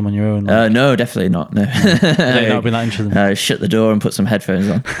just watch them on your own? No, definitely not. No, they've not been that interesting. Shut the door and put some headphones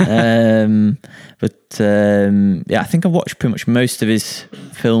on. I think I've watched pretty much most of his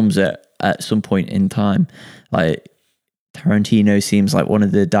films at some point in time. Like Tarantino seems like one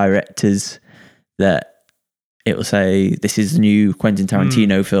of the directors that it will say this is the new Quentin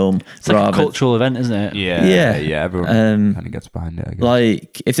Tarantino film. It's like a cultural event, isn't it? Yeah. Everyone kind of gets behind it, I guess.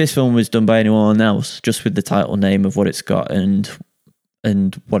 Like if this film was done by anyone else, just with the title name of what it's got and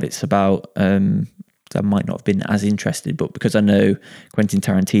what it's about, I might not have been as interested. But because I know Quentin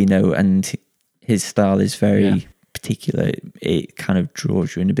Tarantino and his style is very particular, it kind of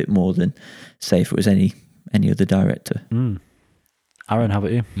draws you in a bit more than say if it was any other director. Aaron, how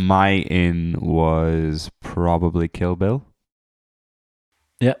about you? My in was probably Kill Bill.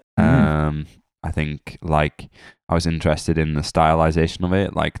 Yeah. I think like I was interested in the stylization of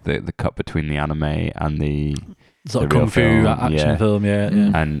it, like the cut between the anime and the sort of kung fu action film, yeah.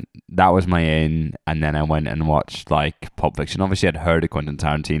 And that was my in, and then I went and watched like Pulp Fiction. Obviously, I'd heard of Quentin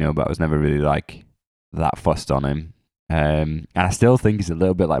Tarantino, but I was never really like that fussed on him. And I still think he's a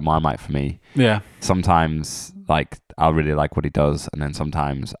little bit like Marmite for me. Yeah. Sometimes like I'll really like what he does, and then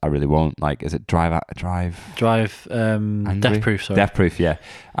sometimes I really won't. Like, is it Drive? Death Proof. Sorry. Death Proof. Yeah,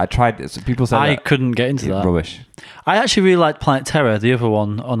 I tried. So people said I couldn't get into that. Rubbish. I actually really liked Planet Terror, the other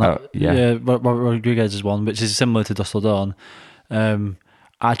one on that. Yeah. Rodriguez's one, which is similar to Dusk Till Dawn.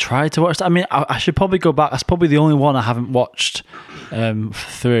 I tried to watch that. I mean, I should probably go back. That's probably the only one I haven't watched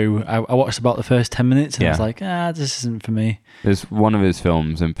through. I watched about the first 10 minutes and I was like, this isn't for me. There's one of his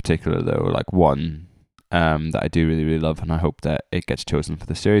films in particular, though, like one that I do really, really love, and I hope that it gets chosen for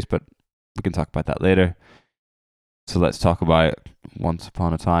the series, but we can talk about that later. So let's talk about Once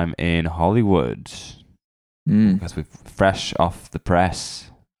Upon a Time in Hollywood. Because we're fresh off the press,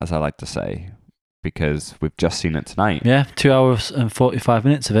 as I like to say, because we've just seen it tonight. Yeah, 2 hours and 45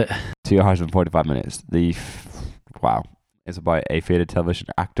 minutes of it. 2 hours and 45 minutes. Wow. It's about a faded television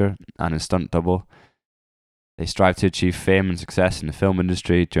actor and his stunt double. They strive to achieve fame and success in the film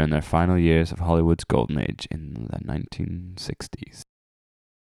industry during their final years of Hollywood's golden age in the 1960s.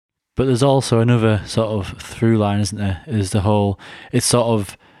 But there's also another sort of through line, isn't there? It's sort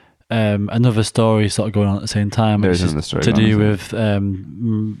of another story sort of going on at the same time. There's another story to do with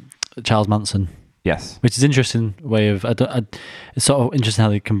Charles Manson. Yes, which is interesting way of. It's sort of interesting how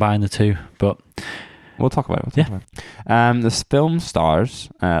they combine the two, but we'll talk about it. This film stars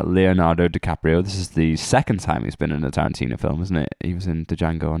Leonardo DiCaprio. This is the second time he's been in a Tarantino film, isn't it? He was in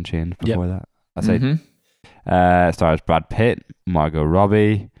Django Unchained before that. That's it. Stars Brad Pitt, Margot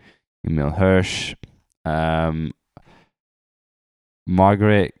Robbie, Emile Hirsch,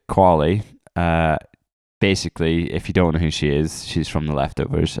 Margaret Qualley. Basically, if you don't know who she is, she's from The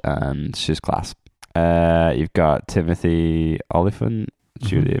Leftovers and she's class. You've got Timothy Olyphant,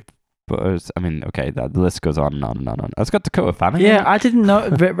 Julia Butters. I mean, okay, the list goes on and on and on. It's got Dakota Fanning. Yeah, I didn't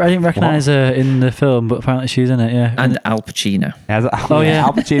recognize her in the film, but apparently she's in it. Yeah, and Al Pacino. Al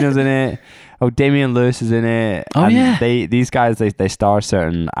Pacino's in it. Oh, Damian Lewis is in it. Oh, and these guys they star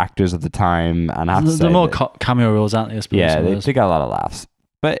certain actors of the time, and I have to say they're more cameo roles, aren't they? I suppose, yeah, they got a lot of laughs.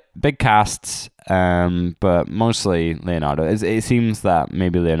 But big casts, but mostly Leonardo. It seems that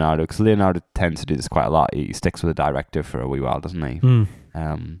maybe Leonardo, because Leonardo tends to do this quite a lot. He sticks with a director for a wee while, doesn't he?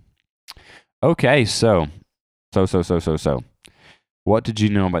 Okay, so. What did you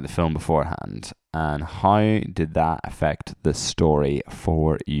know about the film beforehand, and how did that affect the story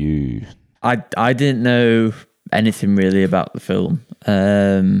for you? I didn't know anything really about the film,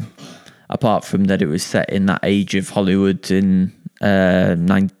 apart from that it was set in that age of Hollywood in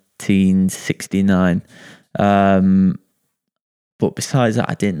 1969. But besides that,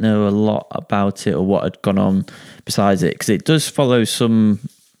 I didn't know a lot about it or what had gone on besides it, because it does follow some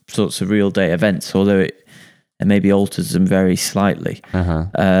sorts of real day events, although it maybe alters them very slightly.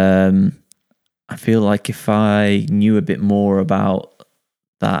 I feel like if I knew a bit more about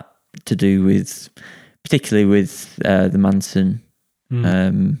that, to do with, particularly with the Manson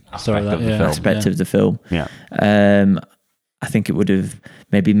aspect of the film, I think it would have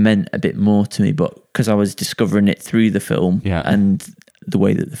maybe meant a bit more to me, but because I was discovering it through the film and the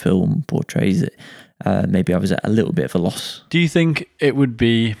way that the film portrays it, maybe I was at a little bit of a loss. Do you think it would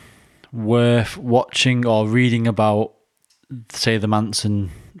be worth watching or reading about, say, the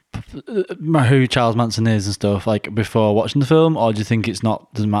Manson, who Charles Manson is and stuff, like before watching the film, or do you think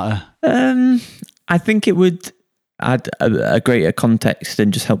doesn't matter? I think it would add a greater context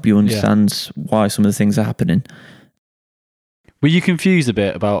and just help you understand why some of the things are happening. Were you confused a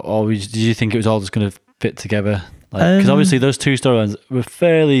bit about, or did you think it was all just going to fit together? Because obviously those two storylines were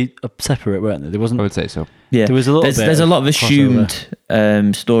fairly separate, weren't they? There wasn't. I would say so. Yeah, there was a little. There's a lot of assumed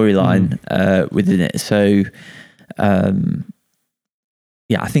storyline within it. So, I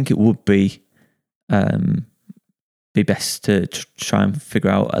think it would be best to try and figure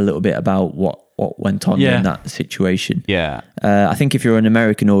out a little bit about what went on in that situation. Yeah, I think if you're an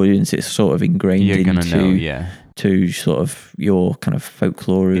American audience, it's sort of ingrained to sort of your kind of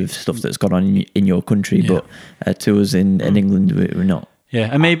folklore of stuff that's gone on in your country, but to us in England, we're not. Yeah,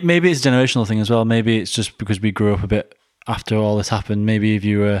 and maybe it's a generational thing as well. Maybe it's just because we grew up a bit after all this happened. Maybe if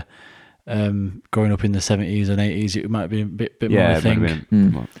you were growing up in the 70s and 80s, it might be a bit more of a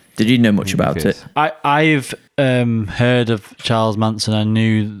thing. Did you know much about it? I've heard of Charles Manson. I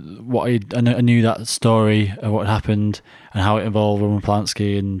knew I knew that story of what happened and how it involved Roman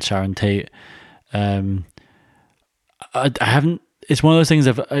Polanski and Sharon Tate. I haven't. It's one of those things.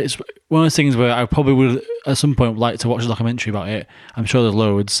 It's one of those things where I probably would at some point like to watch a documentary about it. I'm sure there's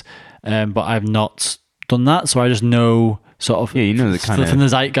loads, but I've not done that. So I just know sort of the kind from the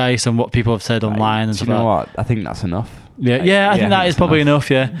zeitgeist and what people have said online and stuff. You know what? I think that's enough. I think that is probably enough.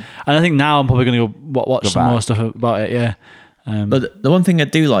 And I think now I'm probably going to go watch some more stuff about it. But the one thing I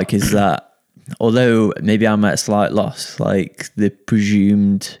do like is that although maybe I'm at a slight loss, like the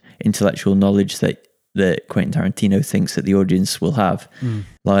presumed intellectual knowledge that Quentin Tarantino thinks that the audience will have.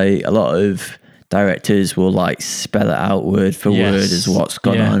 Like a lot of directors will like spell it out word for word as what's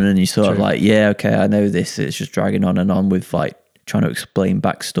gone on, and you sort of like, okay, I know this. It's just dragging on and on with like trying to explain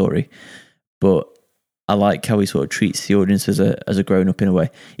backstory. But I like how he sort of treats the audience as a grown up in a way,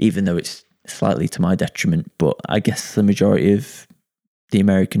 even though it's slightly to my detriment. But I guess the majority of the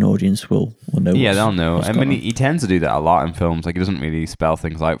American audience will know. Yeah, they'll know. I mean, he tends to do that a lot in films. Like he doesn't really spell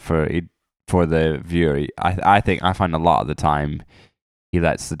things out for the viewer. I think I find a lot of the time he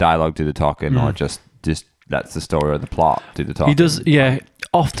lets the dialogue do the talking, or just lets the story or the plot do the talking. He does,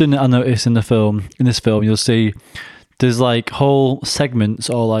 often I notice in this film, you'll see there's like whole segments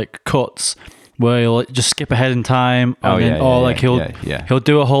or like cuts where he'll just skip ahead in time, he'll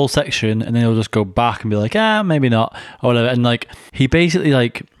do a whole section and then he'll just go back and be like, maybe not, or whatever. And like he basically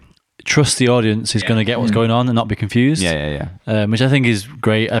like trust the audience is going to get what's going on and not be confused. Which I think is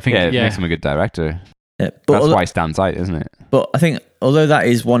great. I think it makes him a good director. But that's why he stands out, isn't it? But I think although that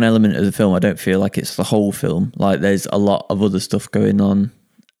is one element of the film, I don't feel like it's the whole film. Like there's a lot of other stuff going on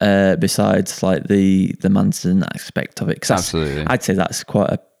besides like the Manson aspect of it. Absolutely, I'd say that's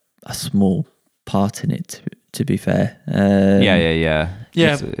quite a small part in it. To be fair, I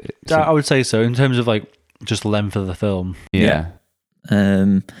would say so in terms of like just length of the film.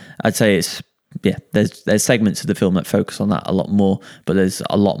 I'd say it's there's segments of the film that focus on that a lot more, but there's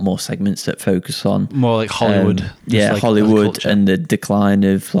a lot more segments that focus on more like Hollywood. Hollywood and the decline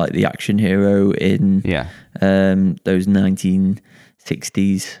of like the action hero in those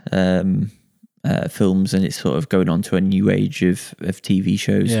 1960s films, and it's sort of going on to a new age of TV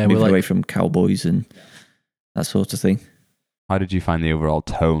shows, moving away from cowboys and that sort of thing. How did you find the overall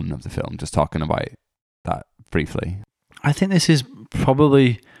tone of the film? Just talking about that briefly. I think this is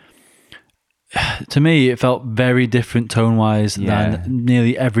probably, to me, it felt very different tone-wise than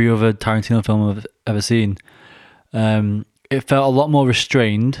nearly every other Tarantino film I've ever seen. It felt a lot more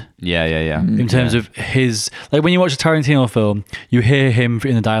restrained. In terms of his, like when you watch a Tarantino film, you hear him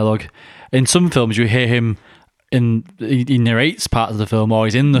in the dialogue. In some films, you hear him he narrates parts of the film, or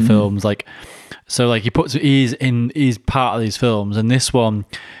he's in the films. Like So like he's part of these films, and this one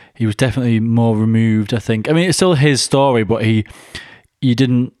he was definitely more removed, I think. I mean, it's still his story, but you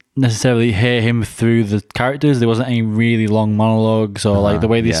didn't necessarily hear him through the characters. There wasn't any really long monologues, or like the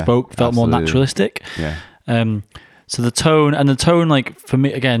way they spoke felt more naturalistic. Yeah. So the tone, like for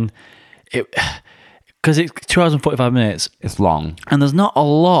me again, because it's 2 hours and 45 minutes. It's long. And there's not a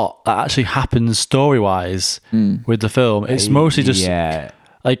lot that actually happens story-wise with the film. It's mostly just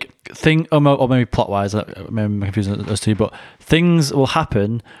like or maybe plot-wise. Maybe I'm confusing those two, but things will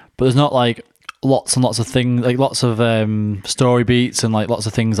happen, but there's not like lots and lots of things, like lots of story beats and like lots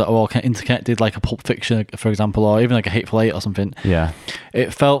of things that are all kind of interconnected, like a Pulp Fiction, for example, or even like a Hateful Eight or something. Yeah.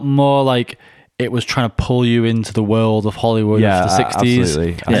 It felt more like it was trying to pull you into the world of Hollywood of the 60s.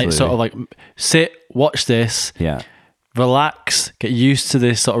 Absolutely. And it's sort of like, sit, watch this, relax, get used to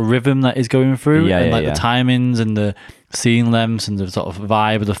this sort of rhythm that is going through, and the timings and the scene lengths and the sort of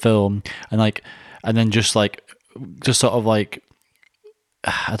vibe of the film, and then just sort of like,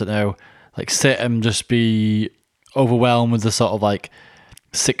 I don't know, like sit and just be overwhelmed with the sort of like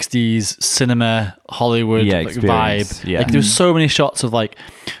 60s cinema Hollywood like vibe. Yeah. Like there's so many shots of like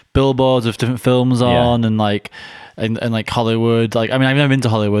billboards of different films on and like Hollywood. Like, I mean, I've never been to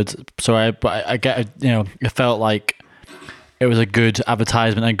Hollywood, so I get, it felt like it was a good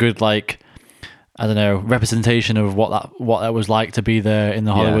advertisement, a good like, I don't know, representation of what that was like to be there in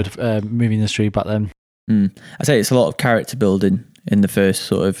the Hollywood movie industry back then. I say it's a lot of character building in the first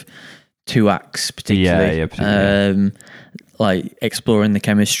sort of 2 acts, particularly. Like exploring the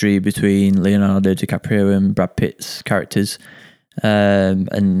chemistry between Leonardo DiCaprio and Brad Pitt's characters,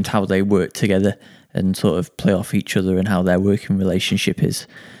 and how they work together and sort of play off each other and how their working relationship is.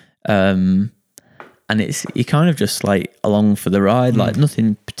 And you're kind of just like along for the ride. Like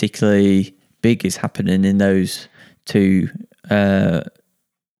nothing particularly big is happening in those two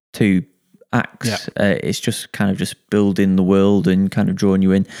acts. It's just kind of just building the world and kind of drawing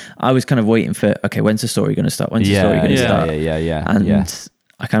you in. I was kind of waiting for, okay, when's the story going to start? When's the story going to start? And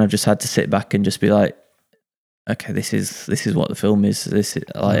I kind of just had to sit back and just be like, okay, this is what the film is. This is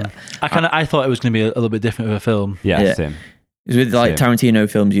like I thought it was going to be a little bit different of a film. Same. Because with like Tarantino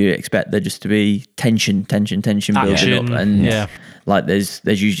films, you expect there just to be tension building up, and like there's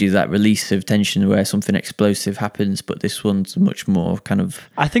usually that release of tension where something explosive happens, but this one's much more kind of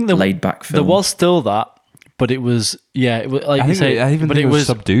laid back film. There was still that, but it was like you say, I even think it was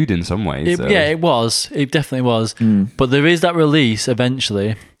subdued in some ways. It was. It definitely was. But there is that release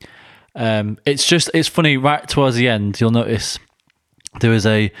eventually. It's funny, right towards the end, you'll notice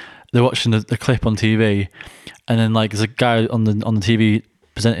they're watching the clip on TV, and then like there's a guy on the TV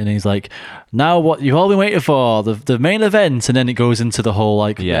presenting, and he's like, now what you've all been waiting for, the main event, and then it goes into the whole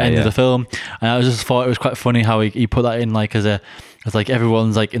like end of the film. And I just thought it was quite funny how he put that in like as like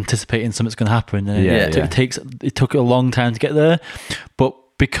everyone's like anticipating something's going to happen, and it took a long time to get there, but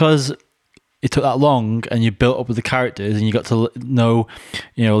because it took that long and you built up with the characters and you got to know,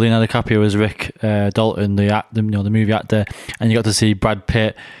 Leonardo DiCaprio as Rick Dalton, the movie actor, and you got to see Brad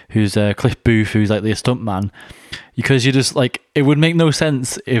Pitt, who's Cliff Booth, who's like the stuntman, because you just like, it would make no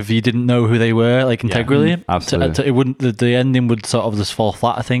sense if you didn't know who they were like integrally. Absolutely. It wouldn't, the ending would sort of just fall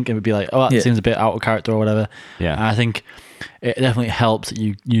flat, I think. It would be like, oh, that seems a bit out of character or whatever. Yeah. And I think it definitely helps that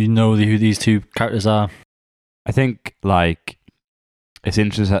you know who these two characters are. I think like, it's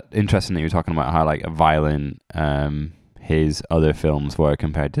interesting that you're talking about how like violent his other films were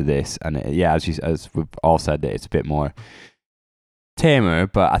compared to this, and as we've all said, that it's a bit more tamer.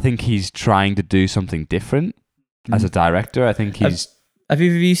 But I think he's trying to do something different as a director. I think he's. Have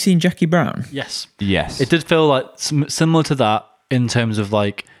you seen Jackie Brown? Yes. Yes. It did feel like similar to that in terms of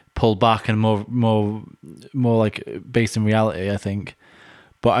like pulled back and more like based in reality, I think.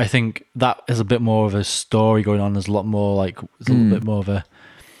 But I think that is a bit more of a story going on. There's a lot more like, there's a little bit more of a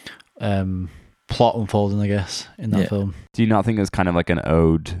plot unfolding, I guess, in that film. Do you not think it's kind of like an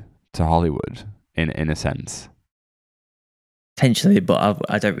ode to Hollywood in a sense? Potentially, but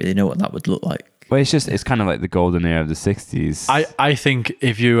I don't really know what that would look like. Well, it's kind of like the golden era of the 60s. I think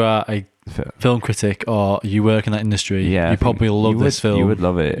if you are a film critic or you work in that industry, you probably love this film. You would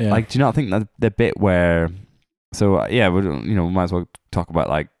love it. Yeah. Like, do you not think that the bit where... So we might as well talk about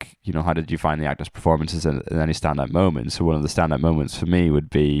like, how did you find the actors' performances and any standout moments? So one of the standout moments for me would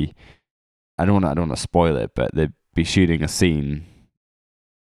be, I don't want to spoil it, but they'd be shooting a scene.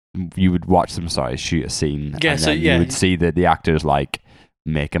 You would watch them shoot a scene, and then you would see the actors like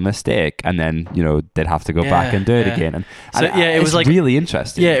make a mistake, and then they'd have to go back and do it again. And it was like really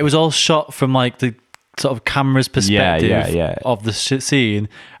interesting. Yeah, it was all shot from like the sort of camera's perspective of the scene,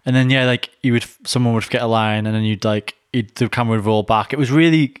 and then like someone would forget a line, and then you'd like the camera would roll back. It was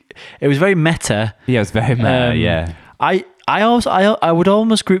very meta. Yeah, it was very meta. Yeah. I would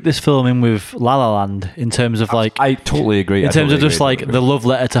almost group this film in with La La Land in terms of like. I totally agree. In terms of just like the love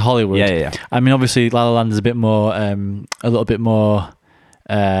letter to Hollywood. Yeah. I mean, obviously, La La Land is a little bit more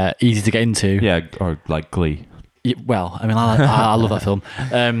easy to get into. Yeah, or like Glee. Yeah, well, I mean, I love that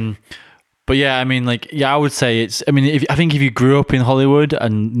film. But yeah, I mean, like, I would say it's. I mean, I think if you grew up in Hollywood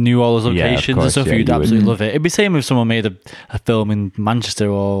and knew all those locations and stuff, you'd absolutely love it. It'd be the same if someone made a film in Manchester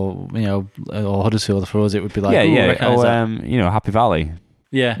or or Huddersfield. For us, it would be like, Happy Valley.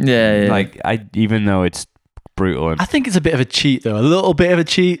 Yeah. Like, even though it's brutal. I think it's a bit of a cheat, though. A little bit of a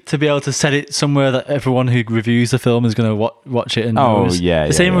cheat to be able to set it somewhere that everyone who reviews the film is going to watch it and knows.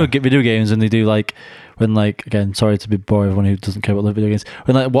 The same with video games when they do like. When like, again, sorry to be boring everyone who doesn't care about video games,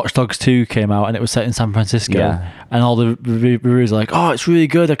 when like Watch Dogs 2 came out and it was set in San Francisco, and all the reviewers are like, oh, it's really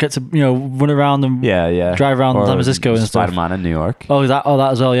good, I get to run around and drive around San Francisco and stuff. Spider-Man in New York. Oh, that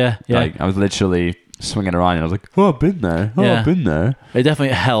as well, yeah. Like, I was literally swinging around and I was like, oh, I've been there. I've been there. It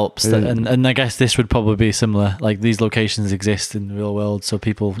definitely helps, and I guess this would probably be similar. Like, these locations exist in the real world, so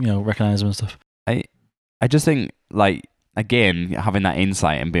people recognize them and stuff. I just think, like, again, having that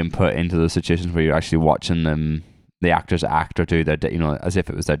insight and being put into those situations where you're actually watching them, the actors act or do their, as if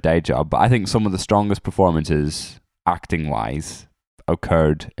it was their day job. But I think some of the strongest performances, acting-wise,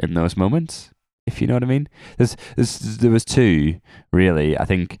 occurred in those moments, if you know what I mean. There was two, really. I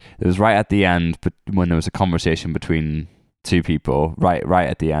think it was right at the end, but when there was a conversation between two people, right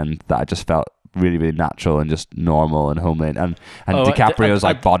at the end, that I just felt really, really natural and just normal and homely. And DiCaprio's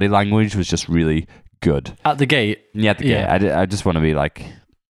body language was just really good. At the gate? Yeah, at the gate. I just want to be like,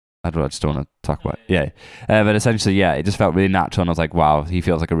 I just don't want to talk about it. Yeah. But essentially, it just felt really natural and I was like, wow, he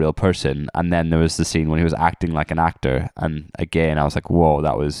feels like a real person. And then there was the scene when he was acting like an actor. And again, I was like, whoa,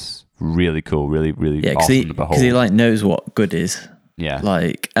 that was really cool, really, really awesome to behold. Because he like knows what good is. Yeah.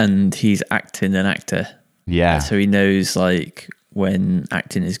 Like, and he's acting an actor. Yeah. So he knows like when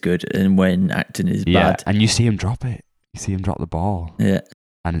acting is good and when acting is bad. And you see him drop it. You see him drop the ball. Yeah.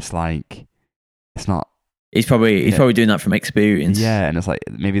 And it's like, it's not. He's probably doing that from experience. Yeah, and it's like,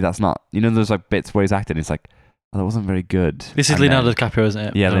 maybe that's not. There's like bits where he's acting. It's like, oh, that wasn't very good. This is Leonardo DiCaprio, isn't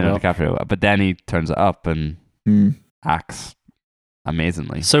it? Yeah, Leonardo DiCaprio. But then he turns it up and acts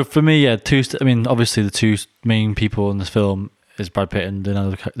amazingly. So for me, obviously the two main people in this film is Brad Pitt and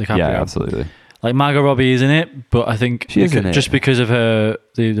Leonardo DiCaprio. Yeah, absolutely. Like Margot Robbie is in it, but I think just because of her,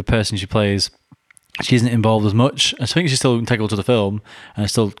 the person she plays, she isn't involved as much. I think she's still integral to the film, and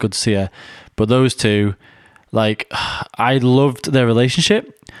it's still good to see her. But those two, like, I loved their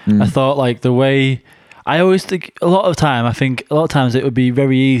relationship. I thought, like, the way... I always think, a lot of times it would be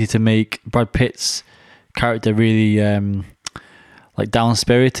very easy to make Brad Pitt's character really, like,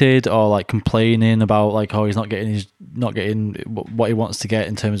 down-spirited or, like, complaining about, like, oh, he's not getting what he wants to get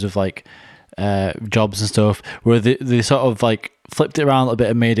in terms of, like, jobs and stuff. Where they sort of, like, flipped it around a little bit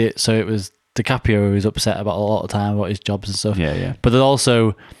and made it so it was DiCaprio who was upset about a lot of time about his jobs and stuff. Yeah. But then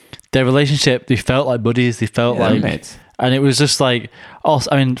also, their relationship, they felt like buddies. They felt like mates. And it was just like,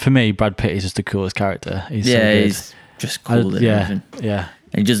 also, I mean, for me, Brad Pitt is just the coolest character. He's so good. He's just cool. Yeah. And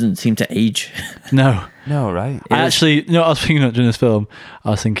he doesn't seem to age. No, right? I was thinking during this film, I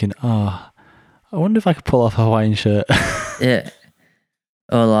was thinking, I wonder if I could pull off a Hawaiian shirt. Yeah.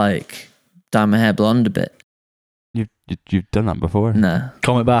 Or like, dye my hair blonde a bit. You've done that before? No.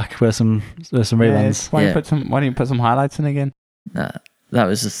 Comb it back, wear some Ray-Bans. Why don't you put some highlights in again? Nah, that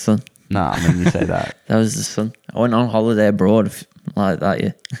was the sun. Nah, I mean, you say that. That was the sun. I went on holiday abroad like that,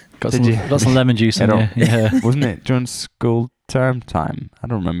 yeah. Got some lemon juice in there. Yeah. Wasn't it during school term time? I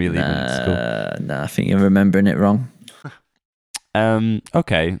don't remember you leaving school. Nah, I think you're remembering it wrong.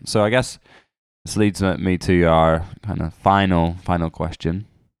 Okay, so I guess this leads me to our kind of final question,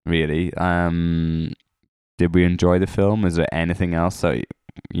 really. Did we enjoy the film? Is there anything else that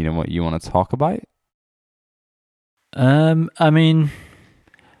what you want to talk about? I mean,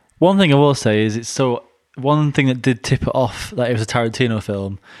 one thing I will say is one thing that did tip it off that it was a Tarantino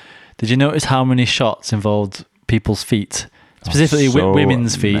film. Did you notice how many shots involved people's feet, specifically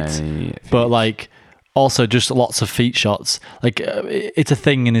women's feet, but like also just lots of feet shots? Like it's a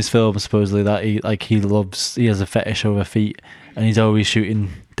thing in his film supposedly that he has a fetish over feet, and he's always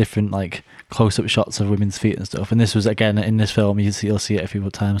shooting different like close-up shots of women's feet and stuff. And this was again in this film. You'll see it a few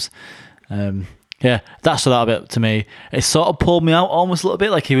times. That stood out a bit to me. It sort of pulled me out almost a little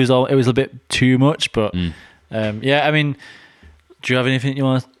bit. Like it was a bit too much. But I mean, do you have anything you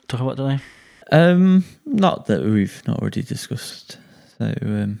want to talk about, Johnny? Not that we've not already discussed.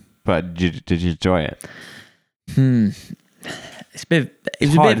 So, but did you enjoy it? It's a bit.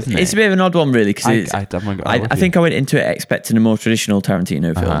 It's hard, isn't it? It's a bit of an odd one, really, because I think I went into it expecting a more traditional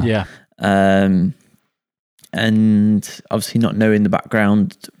Tarantino film. Yeah. And obviously not knowing the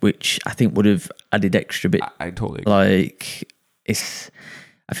background, which I think would have added extra bit. I totally agree. Like I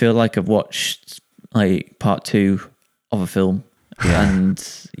feel like I've watched like part 2 of a film,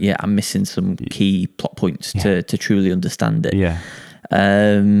 and I'm missing some key plot points to truly understand it. Yeah.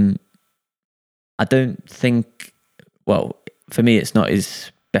 I don't think. Well, for me, it's not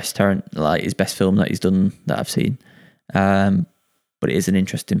his best his best film that he's done that I've seen. But it is an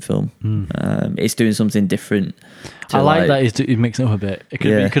interesting film. It's doing something different. I like that he's mixing it up a bit. He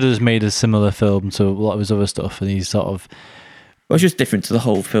could have just made a similar film to a lot of his other stuff, and he's sort of. Well, it's just different to the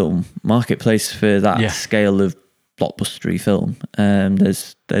whole film marketplace for that scale of blockbustery film.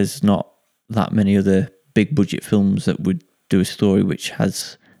 There's not that many other big budget films that would do a story which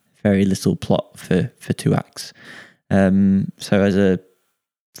has very little plot for 2 acts. So as a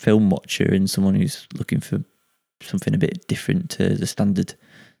film watcher and someone who's looking for something a bit different to the standard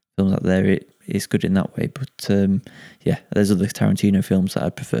films out there, it is good in that way. But there's other Tarantino films that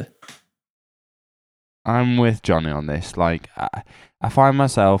I'd prefer. I'm with Johnny on this. Like, I find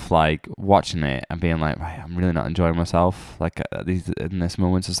myself like watching it and being like, right, I'm really not enjoying myself. Like in this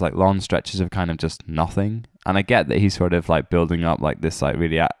moment, it's like long stretches of kind of just nothing. And I get that he's sort of like building up like this like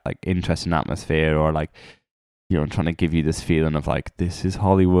really like interesting atmosphere, or like, you know, trying to give you this feeling of like, this is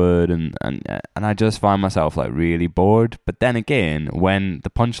Hollywood, and I just find myself like really bored. But then again, when the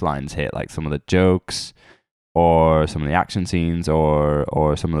punchlines hit, like some of the jokes or some of the action scenes or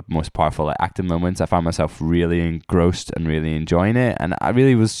some of the most powerful like acting moments, I find myself really engrossed and really enjoying it. And I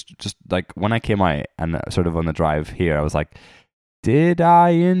really was just like, when I came out and sort of on the drive here, I was like, did I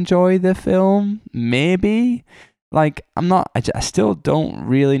enjoy the film? Maybe. Like, I still don't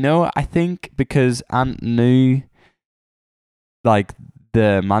really know. I think because Ant knew like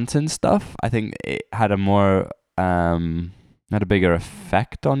the Manson stuff, I think it had a more had a bigger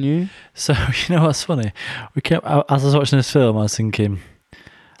effect on you. So, you know what's funny? As I was watching this film, I was thinking,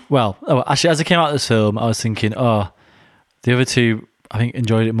 actually, as I came out of this film, I was thinking, the other two, I think,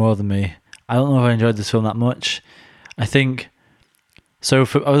 enjoyed it more than me. I don't know if I enjoyed this film that much. I think,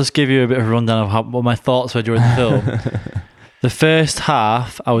 I'll just give you a bit of a rundown of what my thoughts were during the film. The first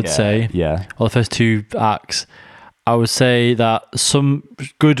half, I would say, or the first 2 acts, I would say that some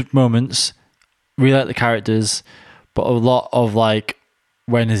good moments, really like the characters, but a lot of like,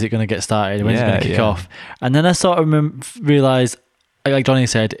 when is it going to get started? When is it going to kick off? And then I sort of realised, like Johnny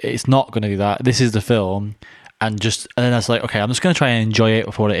said, it's not going to do that. This is the film. And then I was like, okay, I'm just going to try and enjoy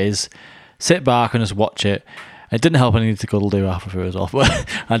it for what it is. Sit back and just watch it. It didn't help I needed to cuddle do halfway through as well, but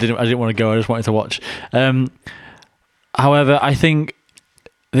I didn't want to go. I just wanted to watch. However, I think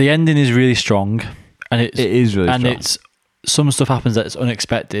the ending is really strong, and it is really strong. And it's some stuff happens that's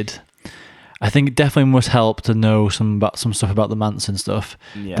unexpected. I think it definitely must help to know some stuff about the Manson stuff.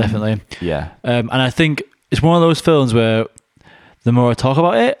 Yeah. Definitely. Yeah. And I think it's one of those films where the more I talk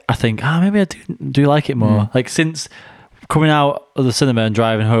about it, I think, maybe I do like it more. Like, since coming out of the cinema and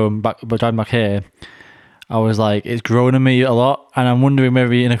driving back here, I was like, it's grown on me a lot, and I'm wondering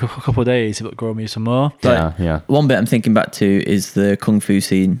maybe in a couple of days it'll grow on me some more. Yeah. One bit I'm thinking back to is the kung fu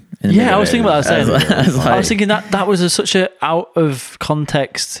scene. I was thinking about that. I was thinking that was such a out of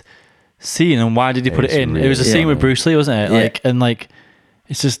context scene, and why did he put it in? Really, it was a scene with Bruce Lee, wasn't it?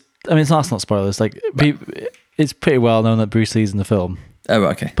 It's just, I mean, it's not spoilers. Like, it's pretty well known that Bruce Lee's in the film. Oh,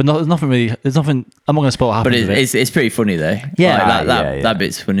 okay. But there's nothing. I'm not going to spoil what happens. But it's pretty funny though. Yeah, that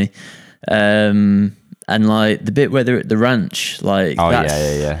bit's funny. And like the bit where they're at the ranch, like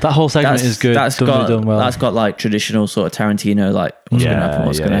that whole segment is good. That's done well. That's got like traditional sort of Tarantino, like what's going to happen,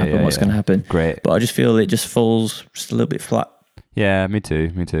 what's going to happen. Great. But I just feel it just falls just a little bit flat. Yeah, me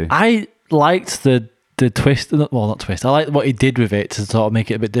too. I liked the twist. Well, not twist. I liked what he did with it to sort of make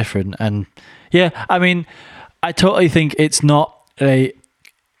it a bit different. And I mean, I totally think it's not like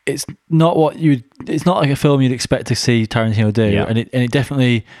a film you'd expect to see Tarantino do, and it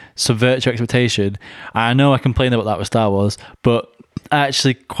definitely subverts your expectation. I know I complained about that with Star Wars, but I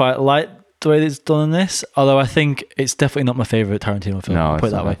actually quite like the way it's done in this. Although I think it's definitely not my favorite Tarantino film. No, put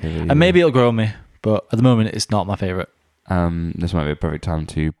it that way. And maybe it'll grow on me, but at the moment it's not my favorite. This might be a perfect time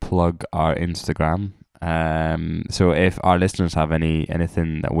to plug our Instagram. So if our listeners have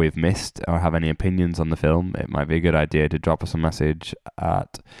anything that we've missed or have any opinions on the film, it might be a good idea to drop us a message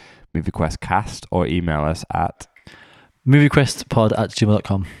at MovieQuestCast or email us at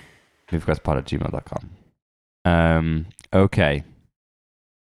MovieQuestPod@gmail.com. MovieQuestPod@gmail.com. Okay.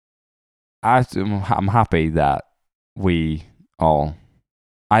 I'm happy that we all...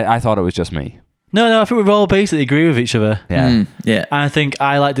 I thought it was just me. No, I think we all basically agree with each other. Yeah. Yeah. And I think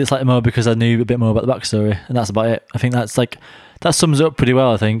I liked it slightly more because I knew a bit more about the backstory, and that's about it. I think that sums it up pretty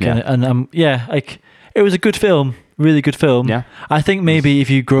well, I think. Yeah. And like, it was a good film, really good film. Yeah. I think maybe if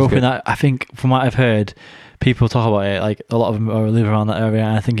you grow up good. in that, I think from what I've heard, people talk about it, like a lot of them live around that area,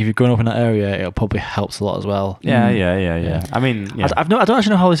 and I think if you've grown up in that area, it probably helps a lot as well. Yeah. I mean, I don't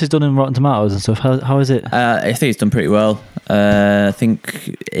actually know how this is done in Rotten Tomatoes and stuff. How is it? I think it's done pretty well. I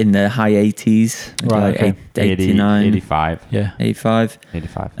think in the high 80s, Right, okay. 89, 85. Yeah. 85.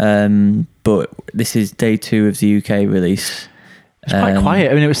 85. But this is day 2 of the UK release. It's quite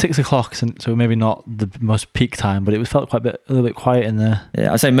quiet. I mean, it was 6 o'clock, so maybe not the most peak time, but it felt a little bit quiet in there.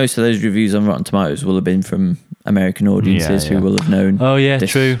 Yeah, I'd say most of those reviews on Rotten Tomatoes will have been from American audiences who will have known Oh yeah,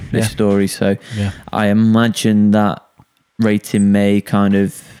 this true. story. So Yeah. I imagine that rating may kind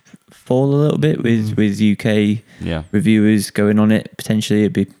of fall a little bit with UK reviewers going on it. Potentially,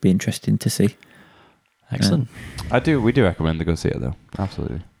 it'd be interesting to see. Excellent. We do recommend to go see it though.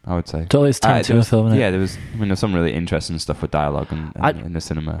 Absolutely. I would say. Totally, it's Tarantino film, isn't it? Yeah, there's some really interesting stuff with dialogue in the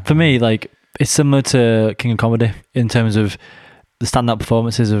cinema. For me, like, it's similar to King of Comedy in terms of the standout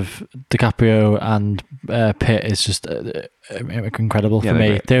performances of DiCaprio and Pitt is just incredible for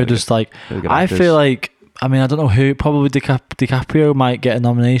me. They were just like, I feel like, I mean, I don't know who, probably DiCaprio might get a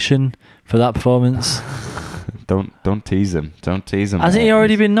nomination for that performance. Don't tease him. Don't tease him. Hasn't he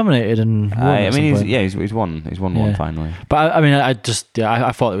already been nominated and won? I mean, he's won. He's won one finally. But I mean, I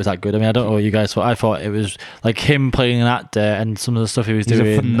thought it was that good. I mean, I don't know what you guys thought. I thought it was like him playing an actor and some of the stuff he was doing.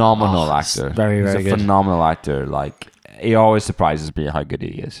 He's a phenomenal actor. Very, very good. He's a phenomenal actor. Like, he always surprises me how good he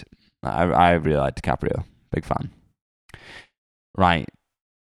is. I really like DiCaprio. Big fan. Right.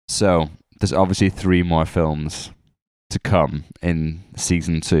 So there's obviously 3 more films to come in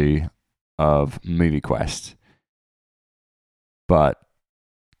season 2 of Movie Quest. But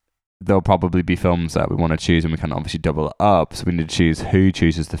there'll probably be films that we want to choose, and we can obviously double it up. So we need to choose who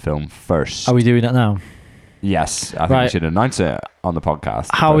chooses the film first. Are we doing that now? Yes, I think we should announce it on the podcast.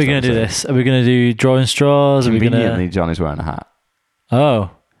 How are we going to do this? Are we going to do drawing straws? Conveniently, Johnny's wearing a hat. Oh.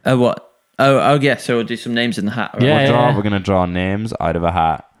 What? Oh, yeah. So we'll do some names in the hat. Right? Yeah, We're going to draw names out of a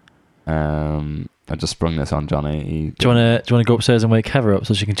hat. I just sprung this on Johnny. Do you want to go upstairs and wake Heather up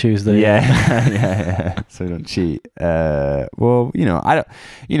so she can choose the? Yeah. So we don't cheat. Well,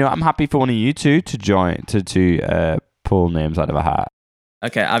 I'm happy for one of you two to join to pull names out of a hat.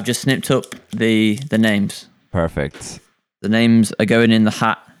 Okay, I've just snipped up the names. Perfect. The names are going in the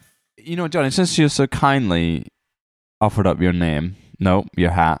hat. You know, Johnny, since you so kindly offered up your name,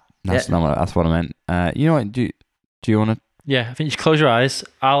 your hat. That's what I meant. You know what? Do you want to? Yeah, I think you should close your eyes.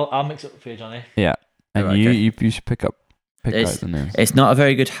 I'll mix it up for you, Johnny. Yeah, and you should pick out the names. It's not a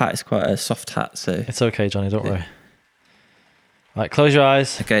very good hat. It's quite a soft hat, so it's okay, Johnny. Don't worry. Right, close your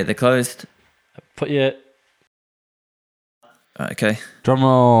eyes. Okay, they're closed. Put your. Right, okay. Drum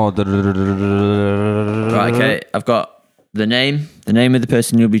roll. Right, okay. I've got the name of the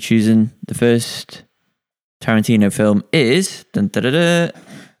person you'll be choosing. The first Tarantino film is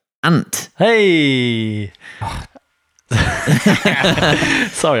Ant. Hey.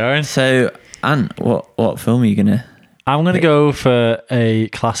 Sorry, Aaron. So, Ant, what film are you gonna? I'm gonna go for a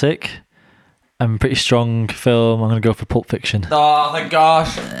classic and pretty strong film. I'm gonna go for Pulp Fiction. Oh my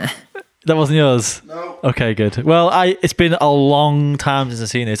gosh! That wasn't yours? No. Okay, good. Well, it's been a long time since I've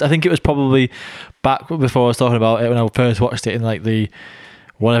seen this. I think it was probably back before I was talking about it when I first watched it in like the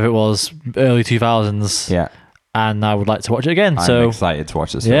whatever it was, early 2000s. Yeah. And I would like to watch it again. I'm excited to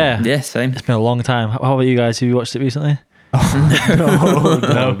watch this film. Yeah, same. It's been a long time. How about you guys? Have you watched it recently? No.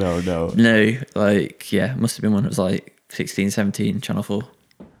 No, must have been when it was like 16, 17, Channel 4.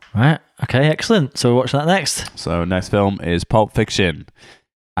 Right. Okay, excellent. So we're watching that next. So next film is Pulp Fiction.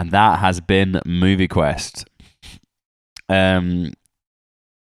 And that has been Movie Quest. Please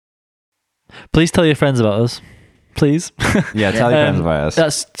tell your friends about us. Please. Yeah, tell your friends about us.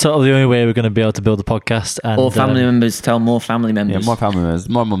 That's sort of the only way we're going to be able to build a podcast. And, or family members, tell more family members. Yeah, more family members.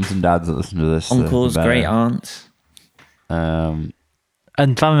 More mums and dads that listen to this. Uncles, great aunts. And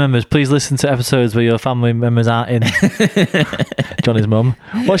family members, please listen to episodes where your family members aren't in. Johnny's mum.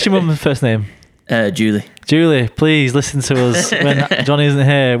 What's your mum's first name? Julie. Julie, please listen to us when Johnny isn't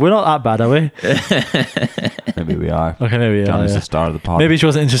here. We're not that bad, are we? Maybe we are. Okay, maybe we are. Johnny's the star of the pod. Maybe she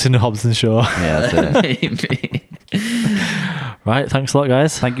wasn't interested in Hobson Shaw. Yeah, that's it. Maybe. Right, thanks a lot,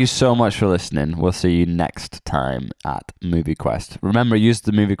 guys. Thank you so much for listening. We'll see you next time at Movie Quest. Remember, use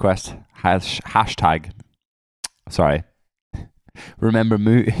the Movie Quest hashtag. Sorry. Remember,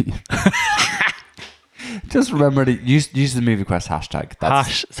 just remember to use the Movie Quest hashtag.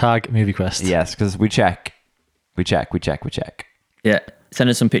 Hashtag Movie Quest. Yes, because we check. Yeah. Send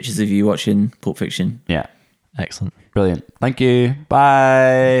us some pictures of you watching Pulp Fiction. Yeah. Excellent. Brilliant. Thank you.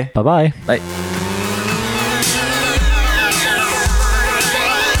 Bye. Bye-bye. Bye.